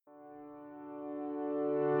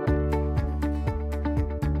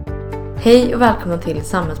Hej och välkomna till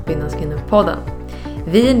Samhällsbyggnadskvinnor-podden.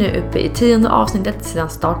 Vi är nu uppe i 10:e avsnittet sedan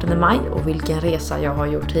starten i maj och vilken resa jag har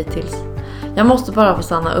gjort hittills. Jag måste bara få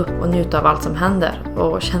stanna upp och njuta av allt som händer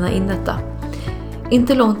och känna in detta.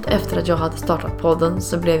 Inte långt efter att jag hade startat podden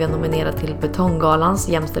så blev jag nominerad till Betonggalans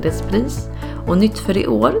jämställdhetspris. Och nytt för i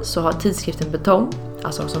år så har tidskriften Betong,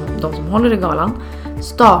 alltså som de som håller i galan,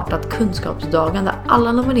 startat kunskapsdagen där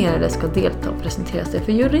alla nominerade ska delta och presentera sig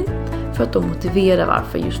för juryn för att då motivera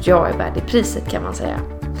varför just jag är värd i priset, kan man säga.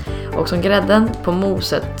 Och som grädden på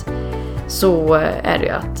moset så är det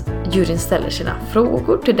ju att juryn ställer sina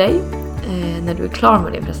frågor till dig när du är klar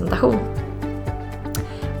med din presentation.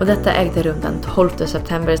 Och detta ägde rum den 12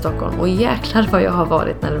 september i Stockholm och jäklar vad jag har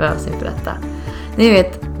varit nervös inför detta. Ni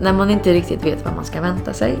vet, när man inte riktigt vet vad man ska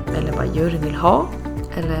vänta sig eller vad juryn vill ha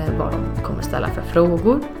eller vad de kommer ställa för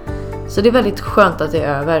frågor. Så det är väldigt skönt att det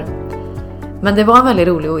är över. Men det var en väldigt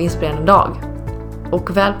rolig och inspirerande dag.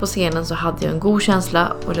 Och väl på scenen så hade jag en god känsla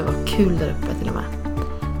och det var kul där uppe till och med.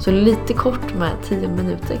 Så lite kort med 10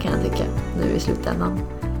 minuter kan jag tycka nu i slutändan.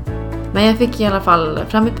 Men jag fick i alla fall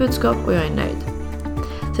fram mitt budskap och jag är nöjd.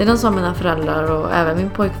 Sedan sa mina föräldrar och även min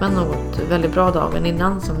pojkvän något väldigt bra dagen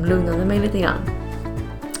innan som lugnade mig lite grann.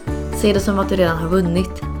 Se det som att du redan har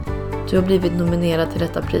vunnit. Du har blivit nominerad till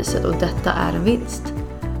detta priset och detta är en vinst.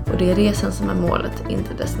 Och det är resan som är målet,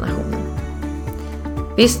 inte destinationen.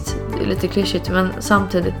 Visst, det är lite klyschigt men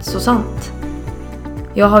samtidigt så sant.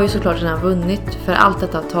 Jag har ju såklart redan vunnit för allt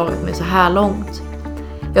detta har tagit mig så här långt.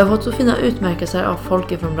 Jag har fått så fina utmärkelser av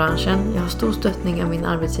folk från branschen. Jag har stor stöttning av min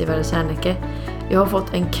arbetsgivare Serneke. Jag har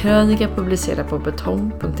fått en krönika publicerad på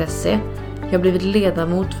betong.se. Jag har blivit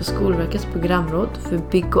ledamot för Skolverkets programråd för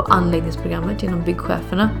bygg- och anläggningsprogrammet genom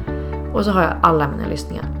byggcheferna. Och så har jag alla mina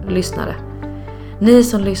lyssnare. Ni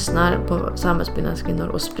som lyssnar på Samhällsbyggnadskvinnor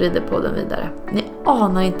och sprider podden vidare. Ni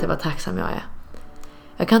anar inte vad tacksam jag är.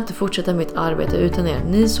 Jag kan inte fortsätta mitt arbete utan er.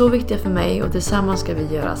 Ni är så viktiga för mig och tillsammans ska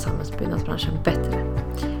vi göra samhällsbyggnadsbranschen bättre.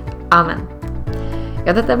 Amen.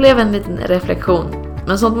 Ja, detta blev en liten reflektion.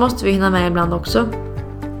 Men sånt måste vi hinna med ibland också.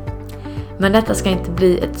 Men detta ska inte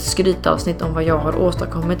bli ett skrytavsnitt om vad jag har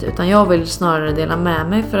åstadkommit utan jag vill snarare dela med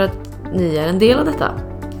mig för att ni är en del av detta.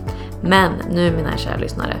 Men nu mina kära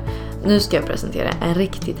lyssnare, nu ska jag presentera en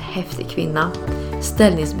riktigt häftig kvinna,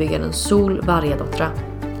 ställningsbyggaren Sol Vargadottra.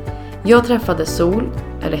 Jag träffade Sol,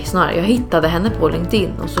 eller snarare jag hittade henne på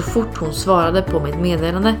LinkedIn och så fort hon svarade på mitt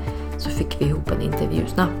meddelande så fick vi ihop en intervju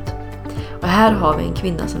snabbt. Och här har vi en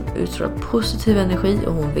kvinna som utstrålar positiv energi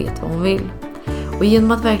och hon vet vad hon vill. Och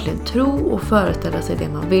genom att verkligen tro och föreställa sig det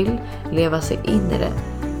man vill, leva sig in i det,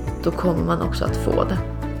 då kommer man också att få det.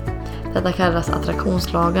 Detta kallas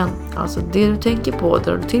attraktionslagen, alltså det du tänker på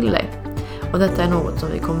drar du till dig. Och detta är något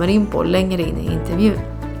som vi kommer in på längre in i intervjun.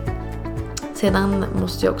 Sedan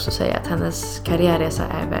måste jag också säga att hennes karriärresa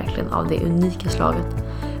är verkligen av det unika slaget.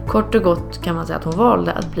 Kort och gott kan man säga att hon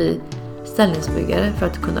valde att bli ställningsbyggare för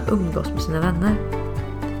att kunna umgås med sina vänner.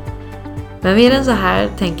 Men mer än så här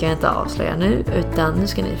tänker jag inte avslöja nu utan nu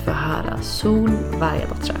ska ni få höra Sol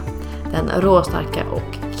Vargadottra, den råstarka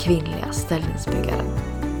och kvinnliga ställningsbyggaren.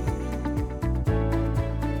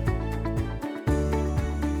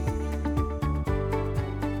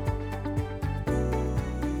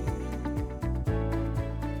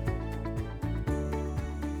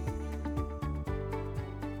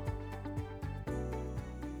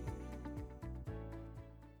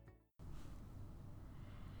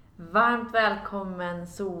 Varmt välkommen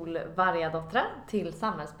Sol Vargadottra till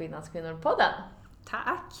Samhällsbyggnadskvinnor-podden.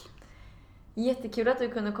 Tack! Jättekul att du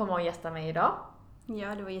kunde komma och gästa mig idag.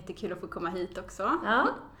 Ja, det var jättekul att få komma hit också. Ja,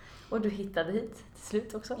 och du hittade hit till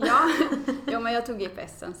slut också. Ja, men jag tog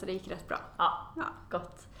GPSen så det gick rätt bra. Ja,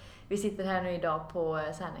 gott. Vi sitter här nu idag på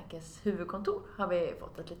Sernekes huvudkontor. Har vi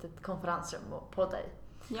fått ett litet konferensrum på dig.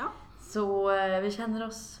 Ja. Så vi känner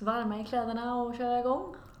oss varma i kläderna och köra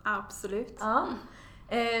igång. Absolut. Ja.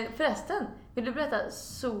 Förresten, vill du berätta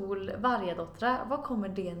Sol Vargadottra, var kommer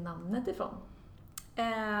det namnet ifrån?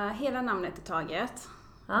 Hela namnet är taget.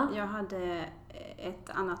 Ja. Jag hade ett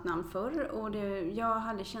annat namn förr och jag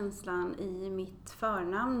hade känslan i mitt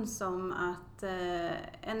förnamn som att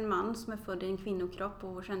en man som är född i en kvinnokropp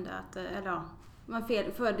och kände att, man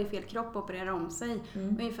född i fel kropp och opererade om sig.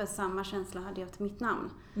 Ungefär samma känsla hade jag till mitt namn.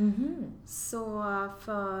 Mm-hmm. Så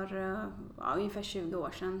för ungefär 20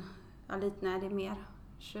 år sedan, det är mer,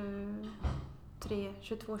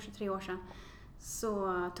 22-23 år sedan,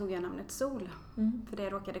 så tog jag namnet Sol. För det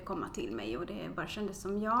råkade komma till mig och det bara kändes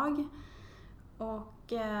som jag.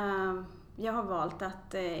 Och jag har valt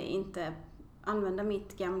att inte använda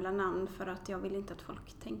mitt gamla namn för att jag vill inte att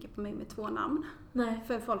folk tänker på mig med 2 namn. Nej.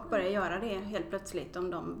 För folk börjar göra det helt plötsligt om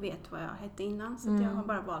de vet vad jag hette innan. Så att jag har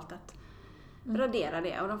bara valt att radera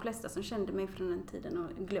det. Och de flesta som kände mig från den tiden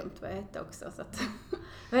har glömt vad jag hette också. Så att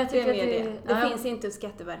Men jag tycker det finns inte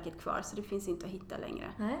Skatteverket kvar, så det finns inte att hitta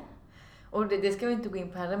längre. Nej. Och det ska vi inte gå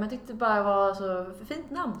in på heller, men jag tyckte det bara var så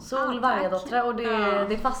fint namn. Sol Vargadottrar, och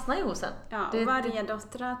det fastnar ju hos en. Ja, och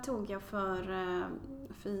Vargadottrar tog jag för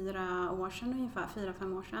 4 år sedan ungefär,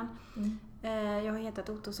 4-5 år sedan. Jag har hetat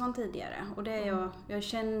Ottosson tidigare, och det är jag är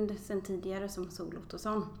känd sedan tidigare som Sol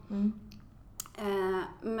Ottosson.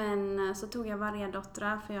 Men så tog jag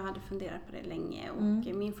Vargadottrar för jag hade funderat på det länge, och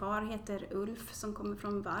min far heter Ulf som kommer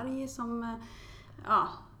från varg som,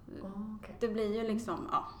 det blir ju liksom,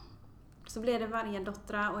 så blev det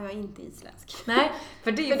Vargadottrar, och jag är inte isländsk. Nej,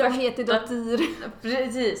 för det är för de heter dottir.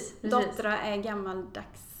 Precis. Dottra är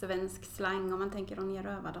gammaldags svensk slang om man tänker om jag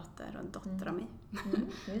rövardotter och dottra mig.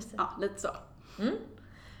 Just det. Ja, lite så.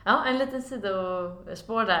 Ja, en liten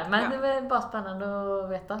sidospår där. Men det var bara spännande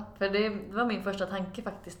att veta. För det var min första tanke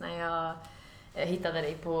faktiskt när jag hittade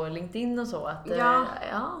dig på LinkedIn och så. Att,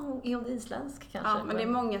 är hon isländsk kanske? Ja, men det är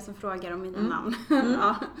många som frågar om mina namn.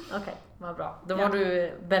 Okej, vad bra. Då var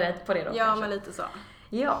du beredd på det då? Ja, kanske. men lite så.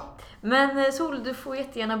 Ja, men Sol, du får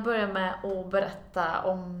jättegärna börja med att berätta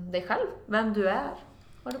om dig själv. Vem du är,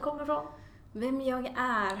 var du kommer ifrån. Vem jag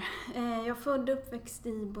är? Jag är född och uppväxt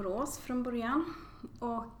i Borås från början.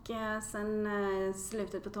 Och sen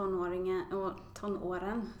slutet på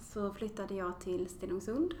tonåren så flyttade jag till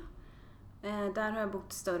Stenungsund. Där har jag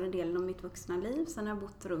bott större delen av mitt vuxna liv. Sen har jag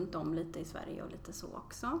bott runt om lite i Sverige och lite så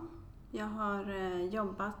också. Jag har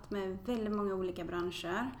jobbat med väldigt många olika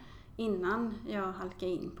branscher innan jag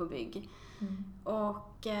halkade in på bygg.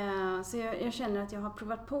 Och så jag känner att jag har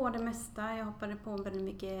provat på det mesta. Jag hoppade på väldigt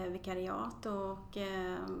mycket vikariat och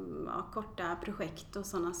korta projekt och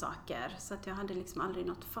sådana saker. Så att jag hade liksom aldrig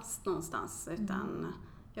något fast någonstans, utan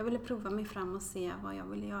jag ville prova mig fram och se vad jag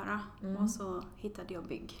ville göra. Och så hittade jag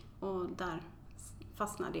bygg, och där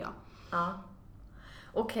fastnade jag. Ja.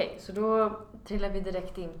 Okej, så då trillar vi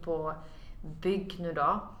direkt in på bygg nu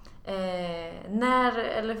då.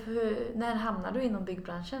 När hamnade du inom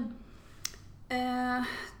byggbranschen?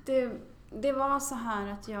 Det var så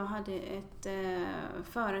här att jag hade ett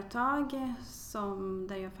företag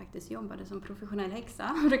där jag faktiskt jobbade som professionell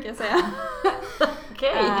häxa, brukar jag säga.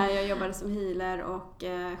 Okay. Jag jobbade som healer och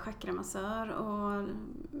chakramassör och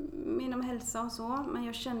inom hälsa och så. Men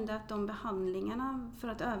jag kände att de behandlingarna för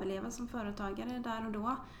att överleva som företagare där och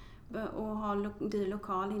då och ha dyr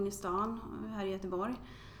lokal inne i stan här i Göteborg,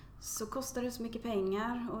 så kostade det så mycket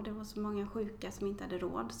pengar, och det var så många sjuka som inte hade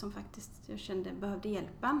råd, som faktiskt jag kände behövde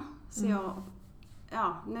hjälpen. Så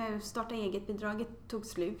när starta eget-bidraget tog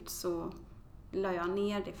slut så la jag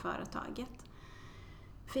ner det företaget.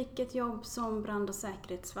 Fick ett jobb som brand- och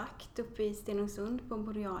säkerhetsvakt uppe i Stenungsund på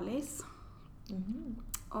Borealis.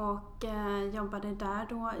 Och jobbade där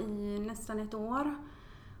då i nästan ett år.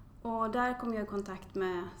 Och där kom jag i kontakt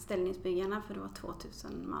med ställningsbyggarna, för det var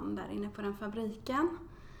 2000 man där inne på den fabriken.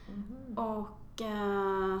 Och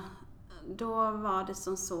då var det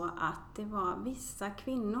som så att det var vissa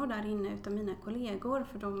kvinnor där inne utav mina kollegor,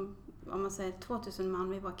 för de, om man säger 2000 man,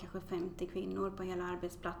 vi var kanske 50 kvinnor på hela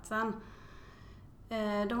arbetsplatsen.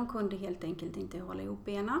 De kunde helt enkelt inte hålla ihop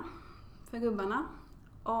benen för gubbarna.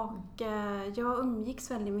 Och jag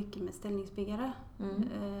umgicks väldigt mycket med ställningsbyggare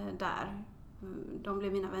där. De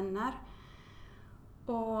blev mina vänner.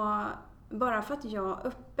 Och bara för att jag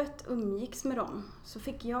öppet umgicks med dem så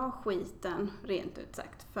fick jag skiten, rent ut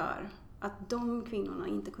sagt, för att de kvinnorna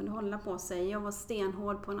inte kunde hålla på sig. Jag var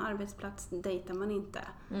stenhård på en arbetsplats, dejtar man inte.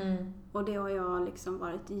 Och det har jag liksom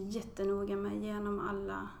varit jättenoga med genom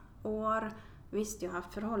alla år. Visst, jag har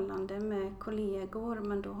haft förhållande med kollegor,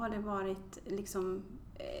 men då har det varit liksom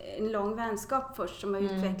en lång vänskap först som har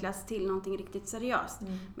utvecklats till någonting riktigt seriöst.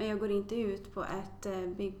 Men jag går inte ut på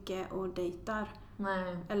ett bygge och dejtar.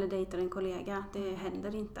 Nej. Eller dejtar en kollega. Det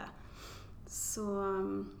händer inte. Så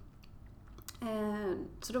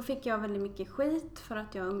då fick jag väldigt mycket skit för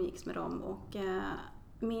att jag umgicks med dem. Och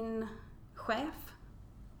min chef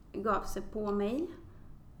gav sig på mig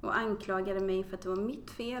och anklagade mig för att det var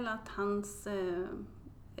mitt fel att hans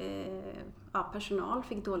personal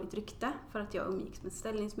fick dåligt rykte för att jag umgicks med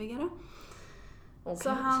ställningsbyggare. Okay. Så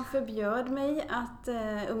han förbjöd mig att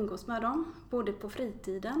umgås med dem, både på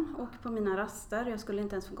fritiden och på mina raster. Jag skulle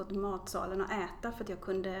inte ens få gå till matsalen och äta för att jag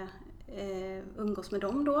kunde umgås med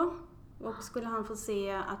dem då. Och skulle han få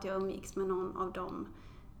se att jag umgicks med någon av dem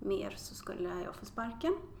mer så skulle jag få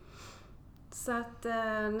sparken. Så att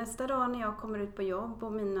nästa dag när jag kommer ut på jobb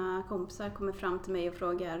och mina kompisar kommer fram till mig och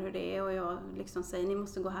frågar hur det är och jag liksom säger ni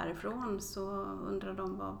måste gå härifrån, så undrar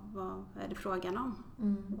de vad är det frågan om.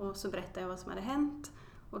 Och så berättar jag vad som hade hänt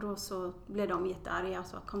Och då så blev de jättearga och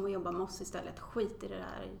sa kom och jobba med oss istället. Skit i det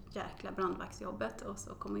där jäkla brandvaktsjobbet och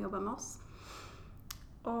så kom och jobba med oss.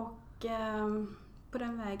 Och på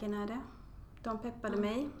den vägen är det. De peppade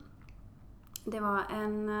mig. Det var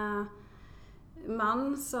en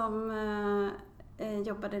man som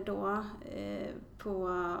jobbade då på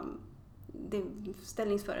det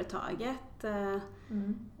ställningsföretaget.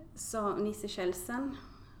 Så Nisse Kjellsen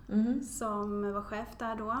som var chef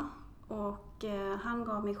där då. Och han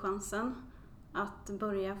gav mig chansen att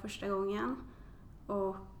börja första gången.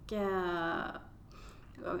 Och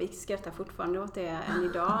vi skrattar fortfarande åt det än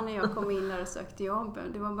idag när jag kom in där och sökte jobb.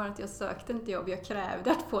 Det var bara att jag sökte inte jobb, jag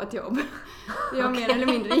krävde att få ett jobb. Jag mer eller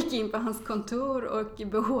mindre gick in på hans kontor och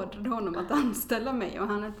beordrade honom att anställa mig. Och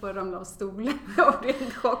han höll på att ramla av stolen. Jag blev i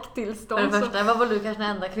ett chocktillstånd. För det första var väl du kanske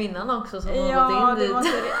den enda kvinnan också som har gått in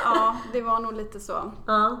dit? Det var nog lite så.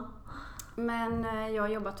 Ja. Men jag har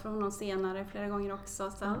jobbat för honom senare flera gånger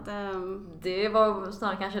också. Så att, det var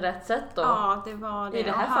snarare kanske rätt sätt då? Ja, det var det. I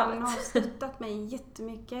det här fallet. Han har stöttat mig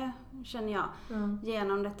jättemycket, känner jag,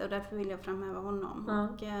 genom detta. Och därför vill jag framhäva honom.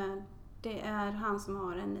 Och det är han som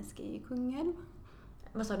har NSG i Kungälv.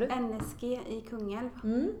 Vad sa du? NSG i Kungälv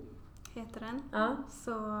heter den. Ja.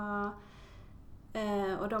 Så,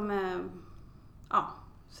 och de är... Ja,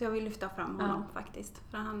 så jag vill lyfta fram honom faktiskt.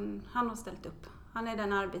 För han har ställt upp. Han är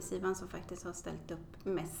den arbetsgivaren som faktiskt har ställt upp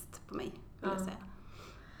mest på mig, vill jag säga.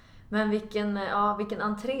 Men vilken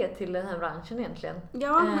entré till den här branschen egentligen.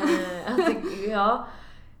 Ja.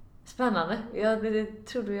 Spännande. Det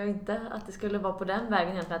trodde jag inte att det skulle vara på den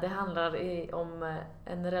vägen egentligen. Att det handlar om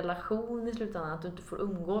en relation i slutändan. Att du inte får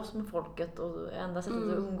umgås med folket. Och enda sättet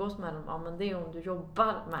att umgås med dem, men det är om du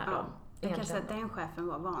jobbar med dem. Jag kan säga att den chefen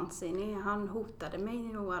var vansinnig. Han hotade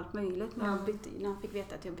mig och allt möjligt när han fick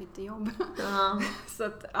veta att jag bytte jobb. Så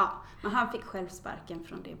att, men han fick själv sparken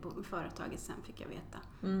från det företaget sen, fick jag veta.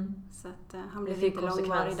 Så att han blev lite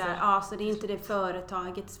långvarig där. Ja, så det är inte det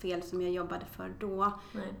företagets fel som jag jobbade för då.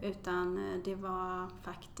 Nej. Utan det var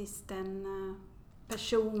faktiskt den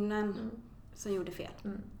personen som gjorde fel.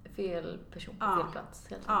 Fel person på fel plats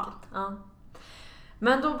helt enkelt. Ja.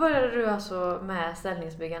 Men då började du alltså med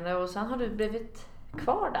ställningsbyggande och sen har du blivit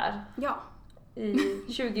kvar där? Ja. I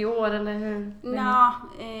 20 år eller hur?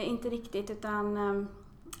 Nej, inte riktigt, utan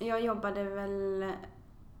jag jobbade väl...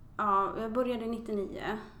 Ja, jag började 99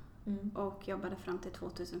 och jobbade fram till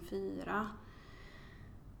 2004.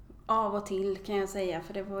 Av och till kan jag säga,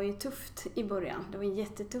 för det var ju tufft i början. Det var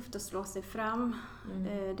jättetufft att slå sig fram.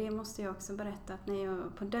 Det måste jag också berätta att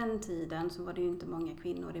på den tiden så var det ju inte många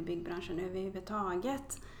kvinnor i byggbranschen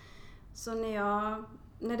överhuvudtaget. Så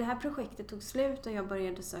när det här projektet tog slut och jag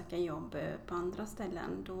började söka jobb på andra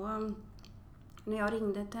ställen, då när jag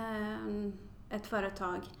ringde till ett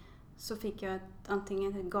företag så fick jag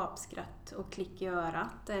antingen ett gapskratt och klick i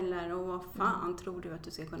örat eller vad fan tror du att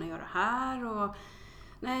du ska kunna göra här? Och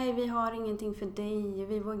nej, vi har ingenting för dig.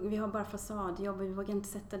 Vi har bara fasadjobb. Vi vågar inte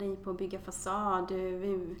sätta dig på att bygga fasad.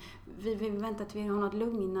 Vi väntar att vi har något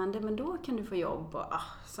lugnande, men då kan du få jobb. Och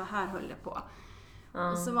så här höll det på.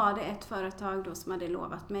 Och så var det ett företag då som hade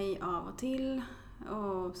lovat mig av och till.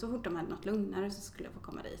 Och så fort de hade något lugnare så skulle jag få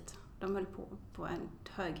komma dit. De höll på ett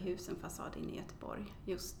höghus, en fasad inne i Göteborg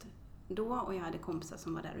just då. Och jag hade kompisar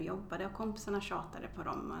som var där och jobbade. Och kompisarna tjatade på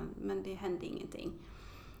dem, men det hände ingenting.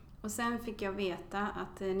 Och sen fick jag veta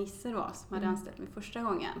att Nisse då, som hade anställt mig första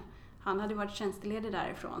gången, han hade varit tjänsteledig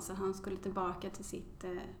därifrån så han skulle tillbaka till sitt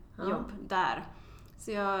jobb där.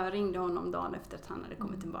 Så jag ringde honom dagen efter att han hade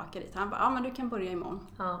kommit tillbaka dit. Han bara, men du kan börja imorgon.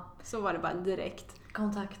 Så var det bara direkt.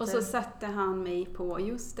 Kontakter. Och så satte han mig på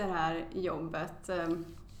just det här jobbet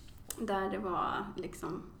där det var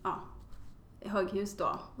liksom, höghus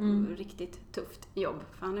då. Riktigt tufft jobb,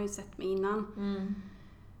 för han har ju sett mig innan.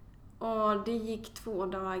 Och det gick 2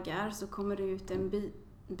 dagar så kommer det ut en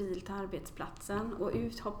bil till arbetsplatsen och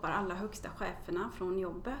ut hoppar alla högsta cheferna från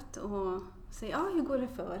jobbet och säger hur går det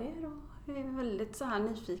för er? Och vi är väldigt så här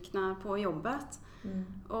nyfikna på jobbet.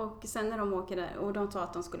 Och sen när de åker där och de sa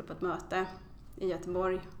att de skulle på ett möte i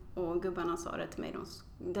Göteborg och gubbarna sa det till mig,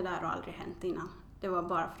 det där har aldrig hänt innan. Det var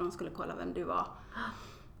bara för att de skulle kolla vem du var.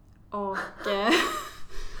 Och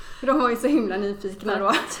de var ju så himla nyfikna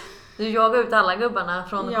då. Du jagade ut alla gubbarna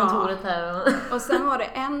från kontoret här. Och sen var det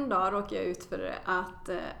en dag råkade jag ut för det att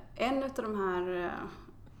en av de här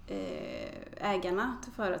ägarna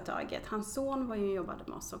till företaget, hans son var ju jobbade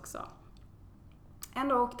med oss också. En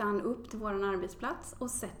dag åkte han upp till vår arbetsplats och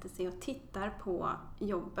sätter sig och tittar på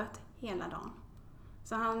jobbet hela dagen.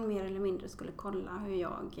 Så han mer eller mindre skulle kolla hur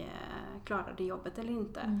jag klarade jobbet eller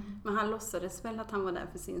inte. Men han låtsades väl att han var där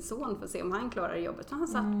för sin son för att se om han klarade jobbet. Så han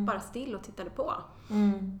satt bara still och tittade på.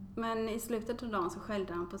 Men i slutet av dagen så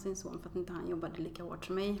skällde han på sin son för att inte han jobbade lika hårt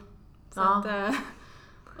som mig. Så Ja. att,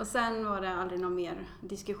 och sen var det aldrig någon mer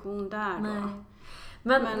diskussion där då. Nej.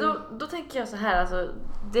 Men då tänker jag så här, alltså,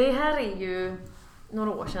 det här är ju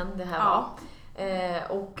några år sedan det här var.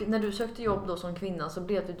 Och när du sökte jobb då som kvinna så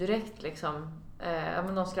blev du direkt liksom,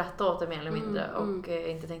 men de skrattade åt det mer eller mindre och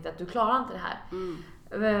inte tänkte att du klarar inte det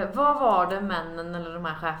här. Vad var det männen eller de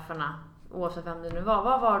här cheferna, oavsett vem det nu var,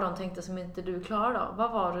 vad var det de tänkte som inte du klarade då?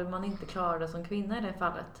 Vad var det man inte klarade som kvinna i det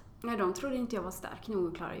fallet? Nej, de trodde inte jag var stark nog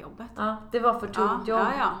att klara jobbet. Ja, det var för tungt jobb.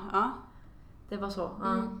 Ja. Det var så.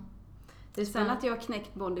 Ja. Sen att jag har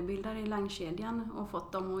knäckt bodybuildare i langkedjan och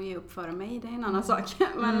fått dem att ge upp för mig, det är en annan sak.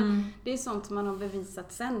 Men det är sånt som man har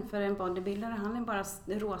bevisat sen. För en bodybuildare, han är bara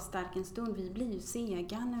råstark en stund. Vi blir ju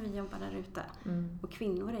sega när vi jobbar där ute. Och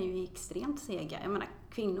kvinnor är ju extremt sega. Jag menar,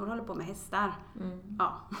 kvinnor håller på med hästar.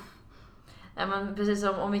 Ja. Ja, men precis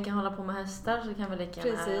som om vi kan hålla på med hästar så kan vi lika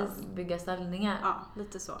gärna bygga ställningar. Ja,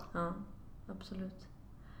 lite så. Ja, absolut.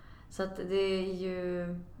 Så att det är ju...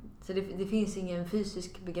 Så det finns ingen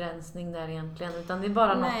fysisk begränsning där egentligen, utan det är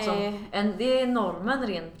bara något som... det är normen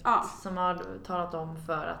rent som har talat om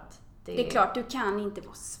för att det är klart, du kan inte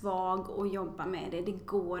vara svag och jobba med det. Det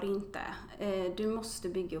går inte. Du måste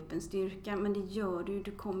bygga upp en styrka, men det gör du.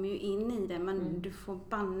 Du kommer ju in i det, men du får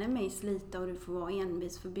banne mig slita och du får vara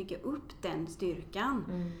envis för att bygga upp den styrkan.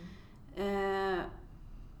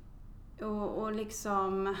 Och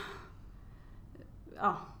liksom...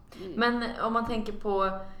 Ja. Men om man tänker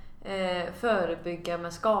på förebygga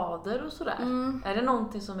med skador och sådär. Är det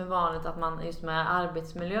någonting som är vanligt att man just med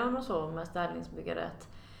arbetsmiljön och så, med ställningsbyggare?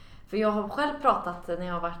 För jag har själv pratat, när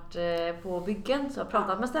jag har varit på byggen, så jag har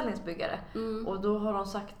pratat med ställningsbyggare. Och då har de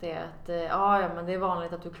sagt det att men det är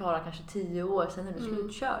vanligt att du klarar kanske 10 år, sen är du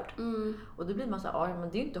slutkörd. Och då blir man så här, men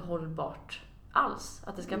det är ju inte hållbart alls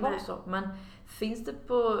att det ska vara så. Men finns det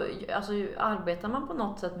arbetar man på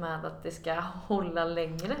något sätt med att det ska hålla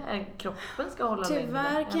längre? Kroppen ska hålla längre?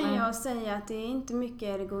 Tyvärr kan jag säga att det är inte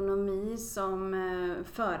mycket ergonomi som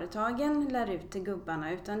företagen lär ut till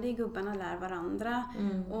gubbarna, utan det är gubbarna lär varandra.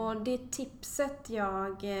 Och det tipset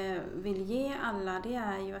jag vill ge alla, det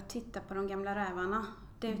är ju att titta på de gamla rävarna.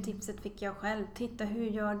 Det tipset fick jag själv. Titta, hur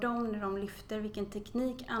gör de när de lyfter? Vilken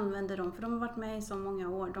teknik använder de? För de har varit med i så många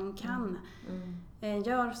år. De kan.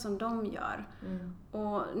 Gör som de gör.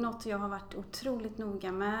 Och något jag har varit otroligt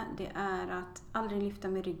noga med, det är att aldrig lyfta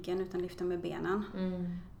med ryggen utan lyfta med benen.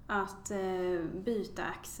 Att byta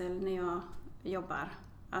axel när jag jobbar.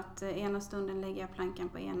 Att ena stunden lägger jag plankan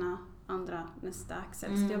på ena, andra nästa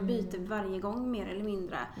axel. Så jag byter varje gång mer eller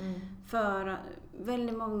mindre. För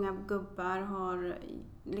väldigt många gubbar har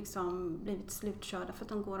liksom blivit slutkörda för att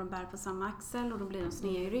de går och bär på samma axel och då blir de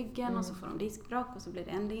sneda i ryggen och så får de diskbråck och så blir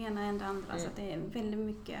det en det ena en det andra. Så att det är väldigt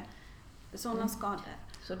mycket sådana skador.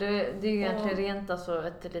 Så det är ju egentligen rent alltså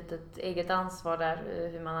ett litet eget ansvar där,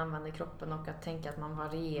 hur man använder kroppen och att tänka att man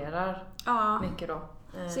varierar mycket då.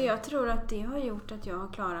 Så jag tror att det har gjort att jag har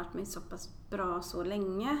klarat mig så pass bra så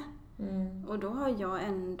länge. Och då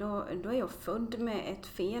har då är jag född med ett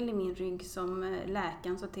fel i min rygg som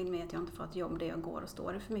läkaren sa till mig att jag inte får ett jobb där jag går och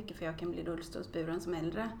står för mycket för jag kan bli rullstolsburen som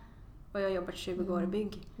äldre. Och jag har jobbat 20 år i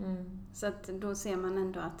bygg. Så att då ser man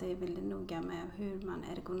ändå att det är väldigt noga med hur man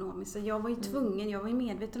är ergonomisk. Så jag var ju tvungen, jag var ju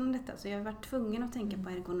medveten om detta så jag har varit tvungen att tänka på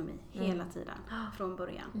ergonomi hela tiden från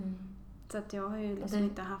början. Så att jag har ju liksom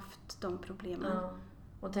inte haft de problemen.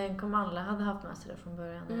 Och tänk om alla hade haft med sig det från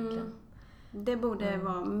början egentligen. Det borde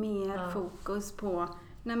vara mer fokus på,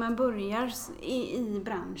 när man börjar i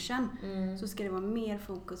branschen så ska det vara mer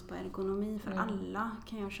fokus på ergonomi för alla,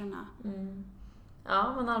 kan jag känna.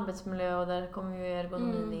 Ja, men arbetsmiljö, och där kommer ju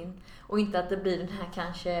ergonomin in. Och inte att det blir den här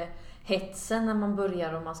kanske hetsen när man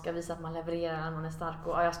börjar och man ska visa att man levererar, när man är stark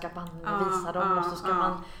och jag ska visa dem och så ska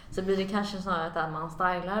man, så blir det kanske snarare att man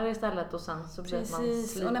stylar istället och sen så blir det att man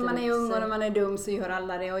sliter. Och när man är ung och när man är dum så gör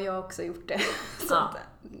alla det och jag har också gjort det. Så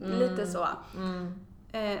lite så.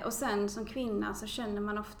 Och sen som kvinna så känner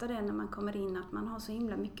man ofta det när man kommer in att man har så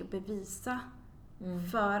himla mycket att bevisa.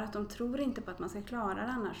 För att de tror inte på att man ska klara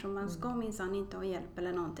det annars. Och man ska minsann inte ha hjälp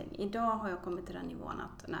eller någonting. Idag har jag kommit till den nivån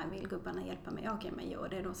att nej, vill gubbarna hjälpa mig? Okej, men gör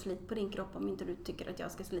det då. Slit på din kropp om inte du tycker att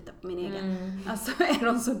jag ska slita på min egen. Alltså är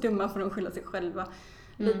de så dumma för att skylla sig själva.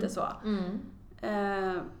 Lite så.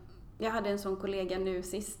 Jag hade en sån kollega nu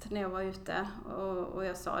sist när jag var ute och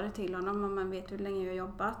jag sa det till honom, om man vet hur länge jag har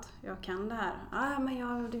jobbat, jag kan det här.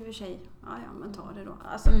 Men du är tjej. Ja, men ta det då.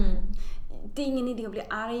 Alltså, det är ingen idé att bli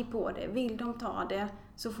arg på det. Vill de ta det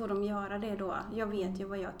så får de göra det då. Jag vet ju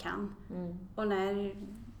vad jag kan. Och när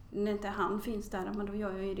inte han finns där, men då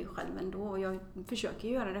gör jag ju det själv ändå. Och jag försöker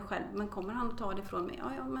göra det själv. Men kommer han att ta det från mig?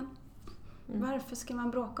 Ja, men Varför ska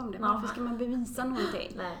man bråka om det? Varför ska man bevisa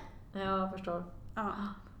någonting? Nej, jag förstår. Ja.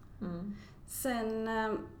 Sen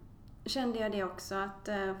kände jag det också att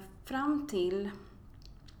fram till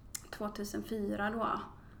 2004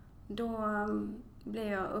 då blev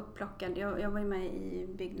jag upplockad. Jag var ju med i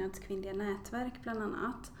Byggnads kvinnliga nätverk bland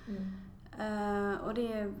annat. Och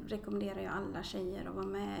det rekommenderar jag alla tjejer att vara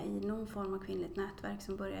med i någon form av kvinnligt nätverk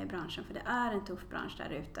som börjar i branschen. För det är en tuff bransch där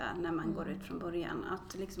ute när man går ut från början.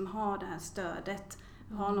 Att liksom ha det här stödet,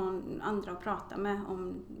 ha någon andra att prata med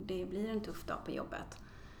om det blir en tuff dag på jobbet.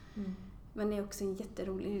 Men det är också en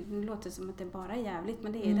jätterolig, det låter som att det bara är jävligt,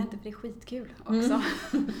 men det är det inte, för det är skitkul också.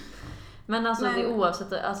 Men alltså det är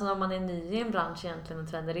oavsett, alltså om man är ny i en bransch egentligen och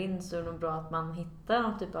träder in, så är det nog bra att man hittar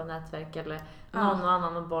någon typ av nätverk eller någon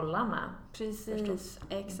annan att bolla med. Precis,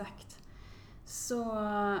 exakt. Så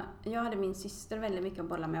jag hade min syster väldigt mycket att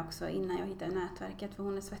bolla med också innan jag hittade nätverket, för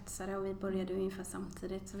hon är svetsare och vi började ungefär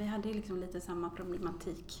samtidigt. Så vi hade liksom lite samma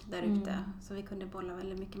problematik där ute, så vi kunde bolla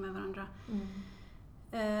väldigt mycket med varandra.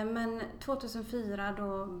 Men 2004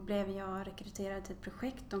 då blev jag rekryterad till ett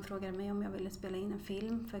projekt. De frågade mig om jag ville spela in en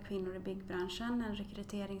film för kvinnor i byggbranschen, en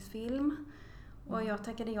rekryteringsfilm. Och jag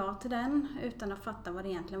tackade ja till den utan att fatta vad det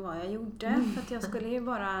egentligen var jag gjorde. För att jag skulle ju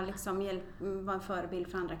bara liksom vara en förebild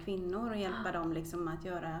för andra kvinnor och hjälpa dem liksom att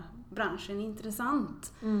göra branschen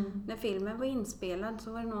intressant. När filmen var inspelad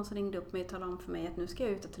så var det någon som ringde upp mig och talade om för mig att nu ska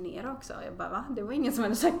jag ut och turnera också. Jag bara, va? Det var ingen som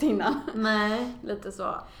hade sagt innan. Nej. Lite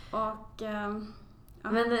så. Och...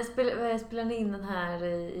 Men spelade ni in den här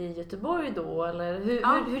i Göteborg då? Eller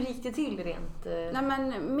hur gick det till rent? Nej,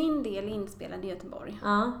 men min del är inspelad i Göteborg.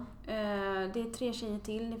 Det är 3 tjejer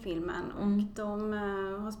till i filmen och de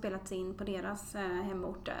har spelats in på deras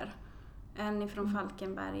hemorter. En ifrån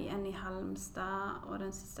Falkenberg, en i Halmstad och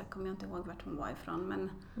den sista kommer jag inte ihåg vart hon var ifrån.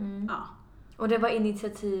 Men, ja. Och det var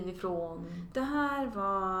initiativ ifrån? Det här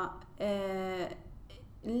var...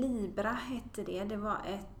 Libra hette det. Det var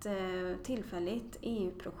ett tillfälligt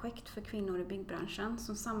EU-projekt för kvinnor i byggbranschen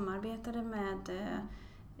som samarbetade med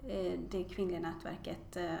det kvinnliga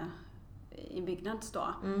nätverket i Byggnads då.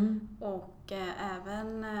 Och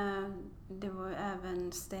det var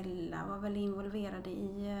även Stella var väl involverade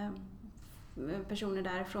i personer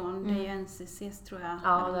därifrån. Det är NCCs tror jag.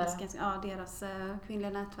 Deras kvinnliga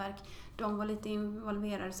nätverk. De var lite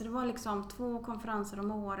involverade. Så det var liksom 2 konferenser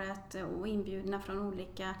om året och inbjudna från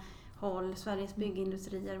olika håll. Sveriges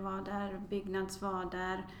byggindustrier var där, Byggnads var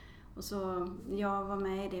där. Och så jag var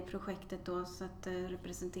med i det projektet då, så att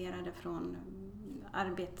representerade från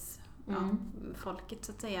folket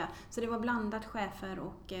så att säga. Så det var blandat chefer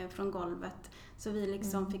och från golvet. Så vi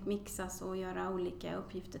liksom fick mixas och göra olika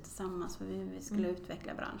uppgifter tillsammans för hur vi skulle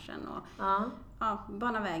utveckla branschen och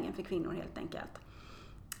bana vägen för kvinnor helt enkelt.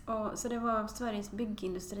 Och, så det var Sveriges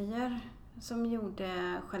byggindustrier som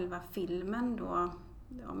gjorde själva filmen då,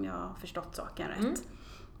 om jag har förstått saken rätt.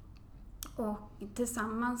 Och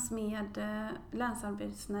tillsammans med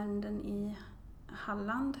länsarbetsnämnden i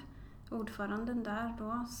Halland, ordföranden där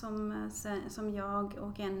då, som jag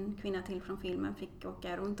och en kvinna till från filmen fick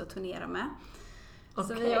åka runt och turnera med. Okay.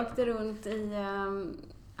 Så vi åkte runt i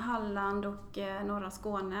Halland och norra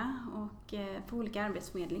Skåne och på olika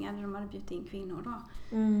arbetsförmedlingar där de hade bjudit in kvinnor då.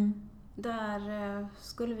 Där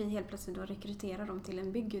skulle vi helt plötsligt då rekrytera dem till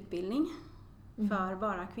en byggutbildning för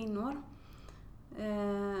bara kvinnor.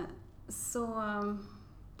 Så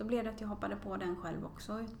då blev det att jag hoppade på den själv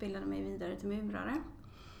också och utbildade mig vidare till murare.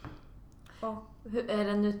 Och, är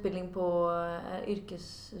det en utbildning på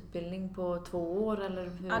yrkesutbildning på 2 år eller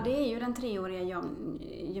hur? Ja, det är ju den 3-åriga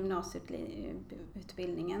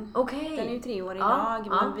gymnasieutbildningen. Okay. Den är ju 3 år idag,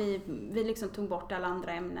 men vi liksom tog bort alla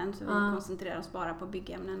andra ämnen så vi koncentrerade oss bara på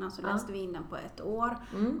byggämnena. Så läste vi in den på 1 år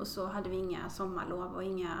och så hade vi inga sommarlov och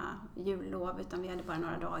inga jullov, utan vi hade bara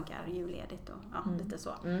några dagar julledigt och lite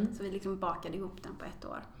så. Så vi liksom bakade ihop den på 1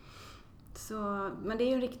 år. Så, men det är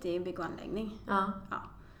ju en riktig bygganläggning. Ja.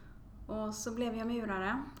 Och så blev jag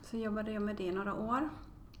murare, så jobbade jag med det några år.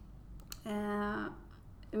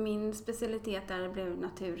 Min specialitet där blev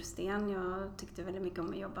natursten. Jag tyckte väldigt mycket om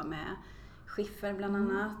att jobba med skiffer bland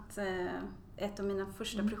annat. Ett av mina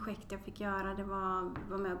första projekt jag fick göra, det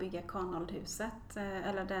var med att bygga Kanoldhuset.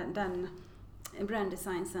 Eller den Brand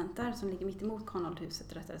Design Center som ligger mitt emot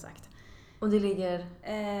Kanoldhuset rättare sagt. Och det ligger?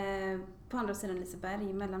 På andra sidan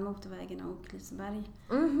Liseberg, mellan motorvägen och Liseberg.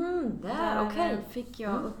 Där fick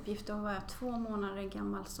jag uppgift att vara 2 månader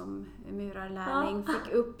gammal som murarlärling.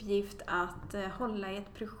 Fick uppgift att hålla i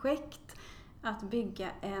ett projekt att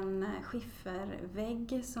bygga en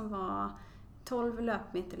skiffervägg som var 12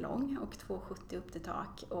 löpmeter lång och 2,70 upp till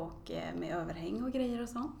tak och med överhäng och grejer och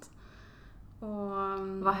sånt.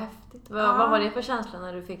 Vad häftigt. Vad var det för känsla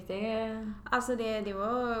när du fick det? Alltså det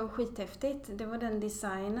var skithäftigt. Det var den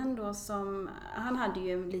designen då som... Han hade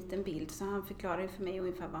ju en liten bild så han förklarade för mig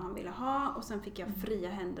ungefär vad han ville ha. Och sen fick jag fria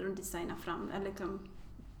händer och designa fram, eller liksom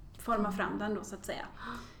forma fram den då så att säga.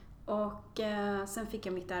 Och sen fick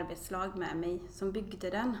jag mitt arbetslag med mig som byggde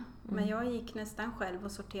den. Men jag gick nästan själv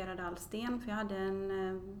och sorterade all sten. För jag hade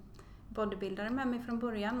en bodybuildare med mig från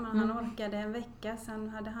början. Men han orkade en vecka. Sen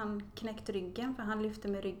hade han knäckt ryggen. För han lyfte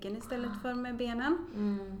med ryggen istället för med benen.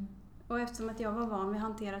 Och eftersom att jag var van vid att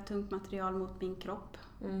hantera tungt material mot min kropp.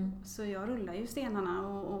 Så jag rullade ju stenarna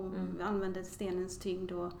och använde stenens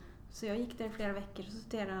tyngd. Så jag gick där i flera veckor och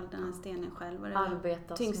sorterade all den här stenen själv. Och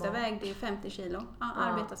Arbeta tyngsta smart. vägde ju 50 kilo. Ja,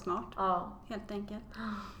 arbeta smart. Ja. Helt enkelt.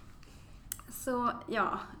 Så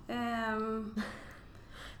ja.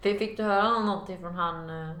 Fick du höra någonting från han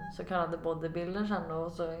så kallade bodybuildern sen då?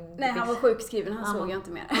 Och så Nej, han var sjukskriven. Han såg jag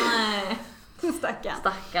inte mer. Nej.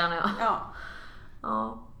 Stackarn, ja.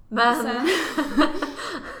 Ja. Men... Sen...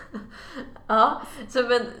 ja,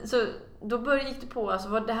 så då gick du på,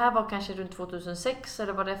 alltså det här var kanske runt 2006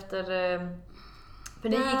 eller var det efter... För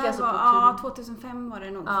det gick alltså på... Ja, 2005 var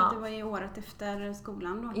det nog. För det var ju året efter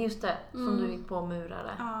skolan då. Just det, som du gick på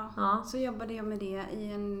murare. Ja, så jobbade jag med det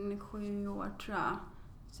i 7 år tror jag.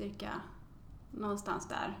 Cirka. Någonstans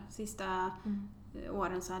där. Sista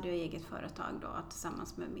åren så hade jag eget företag då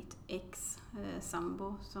tillsammans med mitt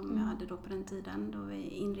sambo som jag hade då på den tiden. Då vi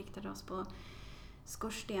inriktade oss på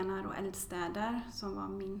skorstenar och eldstäder som var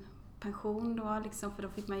min pension då liksom, för då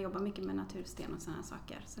fick man jobba mycket med natursten och sådana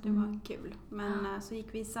saker. Så det var kul. Men så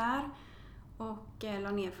gick vi isär och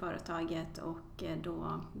la ner företaget och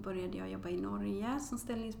då började jag jobba i Norge som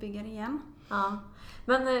ställningsbyggare igen. Ja.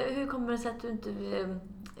 Men hur kommer det sig att du inte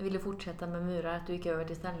ville fortsätta med murar, att du gick över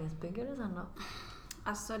till ställningsbyggare sen då?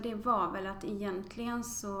 Alltså det var väl att egentligen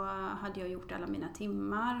så hade jag gjort alla mina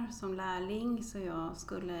timmar som lärling så jag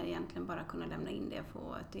skulle egentligen bara kunna lämna in det och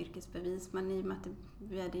få ett yrkesbevis. Men i och med att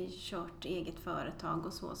vi hade kört eget företag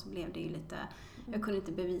och så blev det ju lite... Jag kunde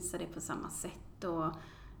inte bevisa det på samma sätt och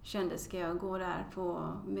kände, ska jag gå där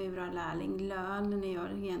på murarlärlinglön när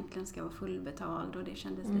jag egentligen ska vara fullbetald, och det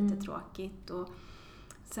kändes lite tråkigt. Och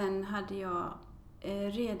sen hade jag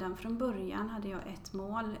redan från början hade jag ett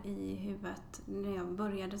mål i huvudet när jag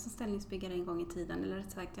började som ställningsbyggare en gång i tiden. Eller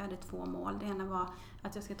rätt sagt, jag hade 2 mål. Det ena var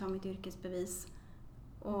att jag ska ta mitt yrkesbevis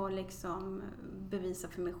och liksom bevisa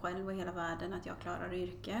för mig själv och hela världen att jag klarar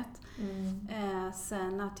yrket.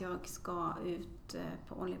 Sen att jag ska ut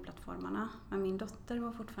på oljeplattformarna. Men min dotter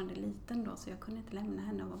var fortfarande liten då så jag kunde inte lämna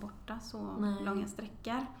henne och vara borta så långa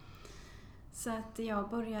sträckor. Så att jag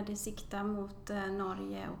började sikta mot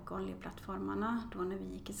Norge och oljeplattformarna då när vi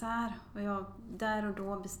gick isär. Och där och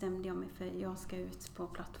då bestämde jag mig för att jag ska ut på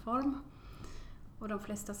plattform. Och de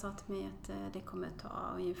flesta sa till mig att det kommer ta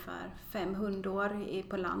ungefär 500 år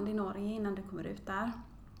på land i Norge innan det kommer ut där.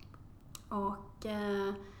 Och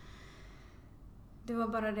det var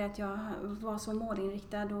bara det att jag var så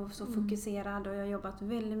målinriktad och så fokuserad, och jag har jobbat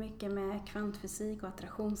väldigt mycket med kvantfysik och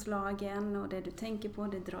attraktionslagen, och det du tänker på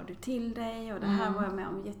det drar du till dig, och det här var jag med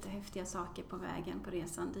om jättehäftiga saker på vägen på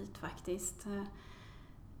resan dit faktiskt.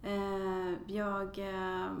 Jag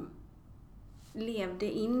levde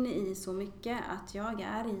in i så mycket att jag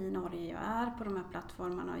är i Norge, jag är på de här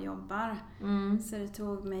plattformarna och jobbar. Så det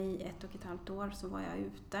tog mig 1,5 år så var jag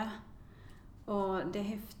ute. Och det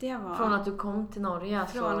häftiga var... Från att du kom till Norge?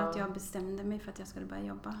 Från att jag bestämde mig för att jag skulle börja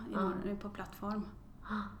jobba i Norge på plattform.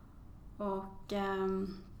 Och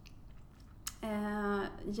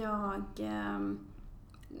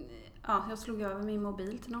jag slog över min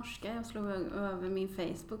mobil till norska. Jag slog över min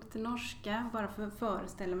Facebook till norska. Bara för att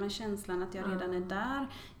föreställa mig känslan att jag redan är där.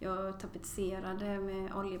 Jag tapetserade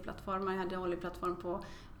med oljeplattformar. Jag hade oljeplattform på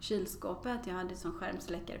kylskåpet. Jag hade som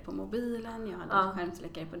skärmsläckare på mobilen. Jag hade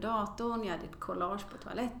skärmsläckare på datorn. Jag hade ett collage på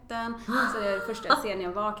toaletten. Så det är det första jag ser när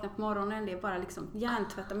jag vaknar på morgonen. Det är bara liksom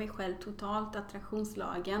hjärntvätta mig själv totalt.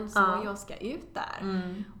 Attraktionslagen. Så jag ska ut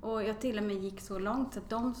där. Och jag till och med gick så långt att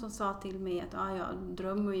de som sa till mig att jag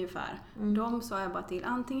drömmer ungefär. De sa jag bara till.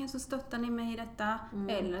 Antingen så stöttar ni mig i detta.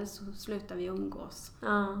 Eller så slutar vi umgås.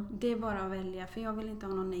 Det är bara att välja. För jag vill inte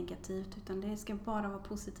ha något negativt. Utan det ska bara vara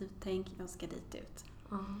positivt tänk. Jag ska dit ut.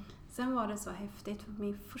 Sen var det så häftigt för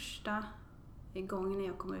min första gång när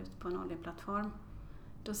jag kom ut på en oljeplattform.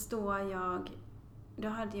 Då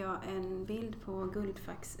hade jag en bild på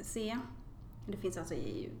Guldfax C. Det finns alltså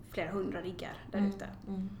i flera 100 riggar där ute.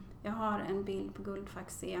 Jag har en bild på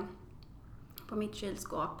Guldfax C på mitt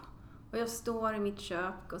kylskåp. Och jag står i mitt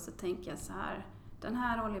kök och så tänker jag så här. Den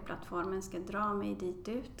här oljeplattformen ska dra mig dit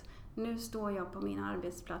ut. Nu står jag på min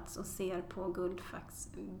arbetsplats och ser på Guldfax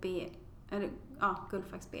B eller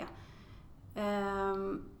Guldfax B.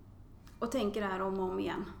 Och tänker det här om och om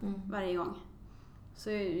igen varje gång.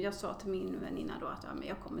 Så jag sa till min väninna då att men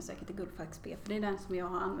jag kommer säkert till Guldfax B, för det är den som jag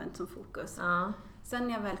har använt som fokus. Sen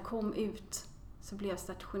när jag väl kom ut så blev jag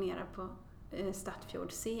stationerad på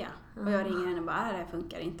Stadsfjord C. Och jag ringer henne och bara, det här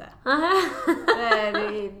funkar inte.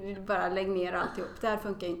 Det bara lägg ner alltihop. Det här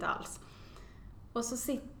funkar inte alls. Och så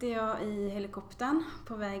sitter jag i helikoptern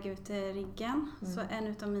på väg ut till riggen. Så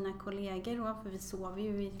en av mina kollegor då, för vi sover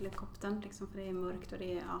ju i helikoptern liksom, för det är mörkt och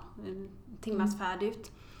det är en timmas färd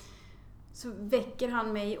ut. Så väcker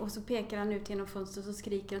han mig och så pekar han ut genom fönstret och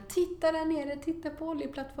skriker och titta där nere, titta på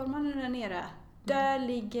oljeplattformarna där nere. Där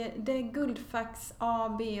ligger det Guldfax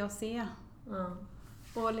A, B och C.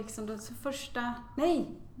 Och liksom då så första,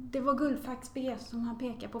 nej, det var Guldfax B som han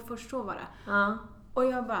pekade på först, så var det. Och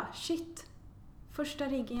jag bara, shit. Första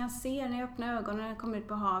riggen jag ser när jag öppnar ögonen när jag kommer ut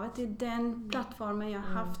på havet, det är den plattformen jag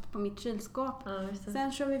haft på mitt kylskåp.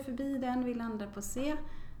 Sen kör vi förbi den, vi landar på C.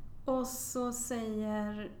 Och så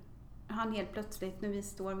säger han helt plötsligt när vi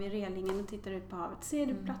står vid relingen och tittar ut på havet, ser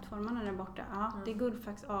du plattformarna där borta? Ja, det är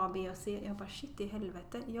Guldfax A, B och C. Jag bara, shit i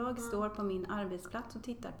helvete. Jag står på min arbetsplats och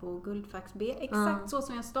tittar på Guldfax B. Exakt så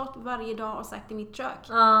som jag stått varje dag och sagt i mitt kök.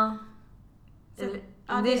 Så,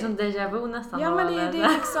 det är som déjà vu nästan. Ja, men det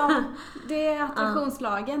är liksom, det är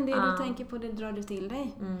attraktionslagen. Det du tänker på, det drar du till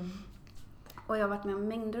dig. Och jag har varit med om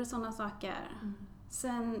mängder av sådana saker.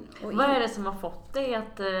 Sen, vad är det som har fått dig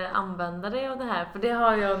att använda dig av det här? För det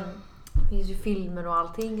har ju, det finns ju filmer och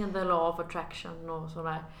allting, The Law of Attraction och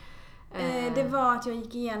sådär. Det var att jag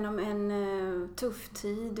gick igenom en tuff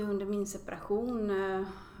tid under min separation.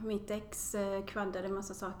 Mitt ex kvaddade en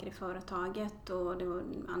massa saker i företaget och det var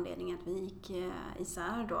anledningen att vi gick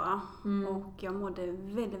isär då. Och jag mådde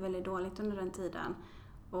väldigt, väldigt dåligt under den tiden.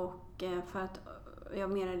 Och för att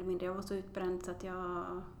jag mer eller mindre, jag var så utbränd så att jag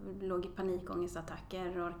låg i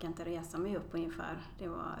panikångestattacker och orkade inte resa mig upp ungefär. Det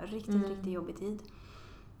var riktigt jobbig tid.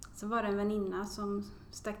 Så var det en väninna som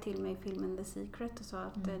stack till mig i filmen The Secret och sa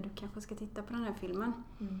att du kanske ska titta på den här filmen.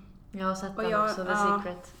 Jag har sett den också, The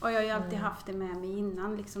Secret. Och jag har ju alltid haft det med mig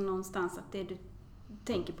innan, liksom någonstans att det du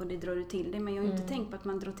tänker på, det drar du till dig. Men jag har ju inte tänkt på att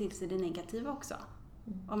man drar till sig det negativa också.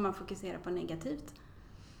 Om man fokuserar på negativt.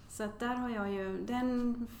 Så att där har jag ju,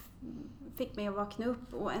 den fick mig att vakna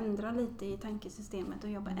upp och ändra lite i tankesystemet och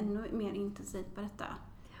jobba ännu mer intensivt på detta.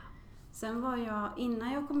 Sen var jag,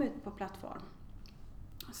 innan jag kom ut på plattform,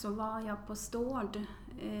 så var jag på Stord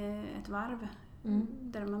ett varv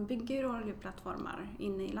där man bygger oljeplattformar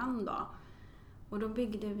inne i land då. Och då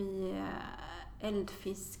byggde vi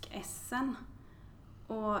Eldfisk-Essen.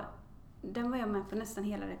 Och den var jag med på nästan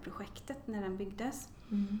hela det projektet när den byggdes.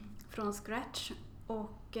 Från scratch.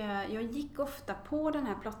 Och jag gick ofta på den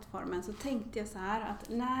här plattformen, så tänkte jag så här att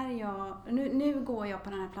när jag, nu går jag på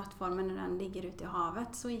den här plattformen när den ligger ute i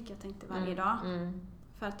havet. Så gick jag och tänkte varje dag.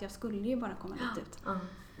 För att jag skulle ju bara komma dit ut.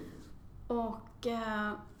 Och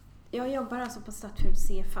jag jobbar alltså på Stadsfjord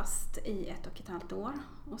C fast i 1,5 år.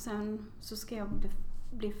 Och sen så ska jag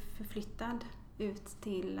bli förflyttad ut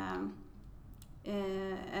till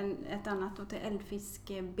ett annat hotell,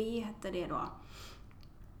 Eldfisk B hette det då.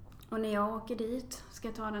 Och när jag åker dit, ska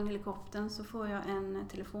jag ta den helikoptern, så får jag en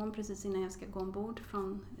telefon precis innan jag ska gå ombord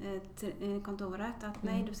från kontoret att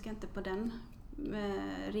nej, du ska inte på den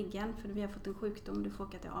riggen för vi har fått en sjukdom, du får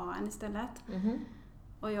åka till AN istället.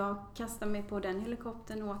 Och jag kastar mig på den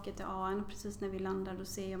helikoptern och åker till AN och precis när vi landar då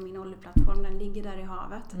ser jag min oljeplattform, den ligger där i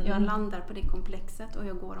havet. Jag landar på det komplexet och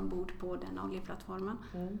jag går ombord på den oljeplattformen.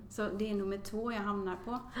 Så det är nummer 2 jag hamnar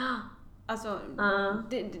på. Alltså,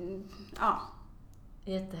 ja.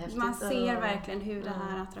 Jättehäftigt. Man ser verkligen hur den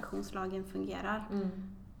här attraktionslagen fungerar.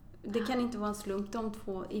 Det kan inte vara en slump de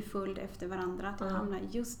 2 i följd efter varandra att jag hamnar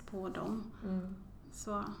just på dem.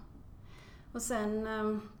 Så. Och sen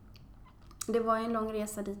det var en lång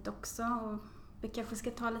resa dit också och vi kanske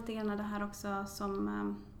ska ta lite grann det här också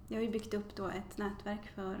som jag har ju byggt upp då ett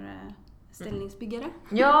nätverk för ställningsbyggare.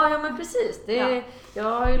 Ja men precis.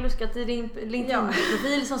 Jag har ju luskat i din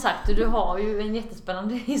LinkedIn-profil som sagt och du har ju en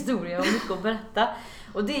jättespännande historia och mycket att berätta.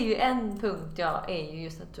 Och det är ju en punkt är ju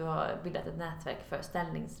just att du har bildat ett nätverk för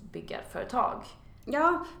ställningsbyggarföretag.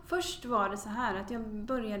 Ja, först var det så här att jag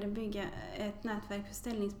började bygga ett nätverk för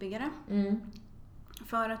ställningsbyggare.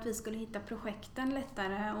 För att vi skulle hitta projekten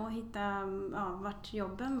lättare och hitta vart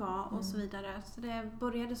jobben var och så vidare. Så det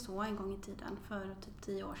började så en gång i tiden för typ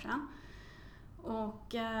 10 år sedan.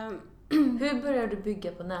 Och hur började du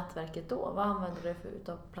bygga på nätverket då? Vad använder du för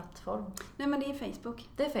utav plattform? Nej men det är Facebook.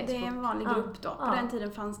 Det är Facebook. Det är en vanlig grupp då. På den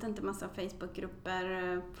tiden fanns det inte massa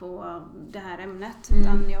Facebookgrupper på det här ämnet.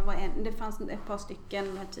 Utan det fanns ett par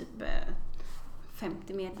stycken med typ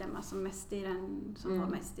 50 medlemmar som mest i den som var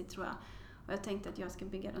mest i, tror jag. Och jag tänkte att jag ska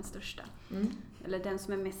bygga den största. Eller den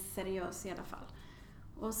som är mest seriös i alla fall.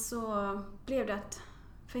 Och så blev det att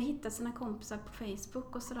för att hitta sina kompisar på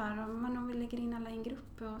Facebook och sådär. Men om vi lägger in alla i en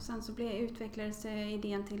grupp. Och sen så utvecklades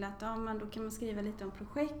idén till att men då kan man skriva lite om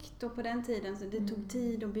projekt. Och på den tiden så det tog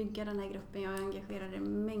tid att bygga den här gruppen. Jag engagerade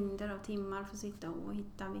mängder av timmar för att sitta och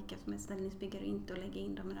hitta vilka som är ställningsbyggare och inte och lägga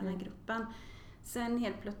in dem i den här gruppen. Sen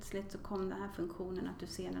helt plötsligt så kom den här funktionen att du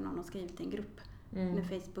ser när någon har skrivit en grupp. När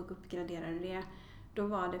Facebook uppgraderade det. Då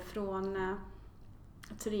var det från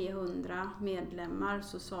 300 medlemmar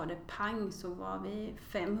så sa det pang så var vi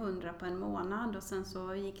 500 på en månad och sen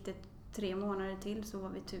så gick det 3 månader till så var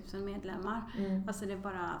vi 1000 medlemmar. Alltså det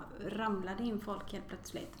bara ramlade in folk helt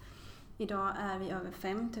plötsligt. Idag är vi över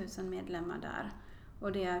 5000 medlemmar där.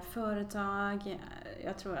 Och det är företag,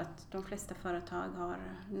 jag tror att de flesta företag har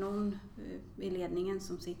någon i ledningen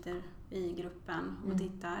som sitter i gruppen och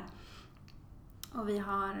tittar. Och vi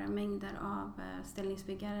har mängder av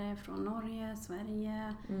ställningsbyggare från Norge,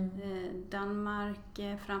 Sverige, Danmark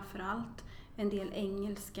framförallt. En del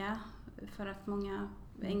engelska, för att många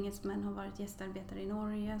engelsmän har varit gästarbetare i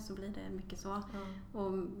Norge så blir det mycket så.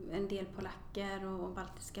 Och en del polacker och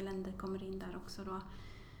baltiska länder kommer in där också då.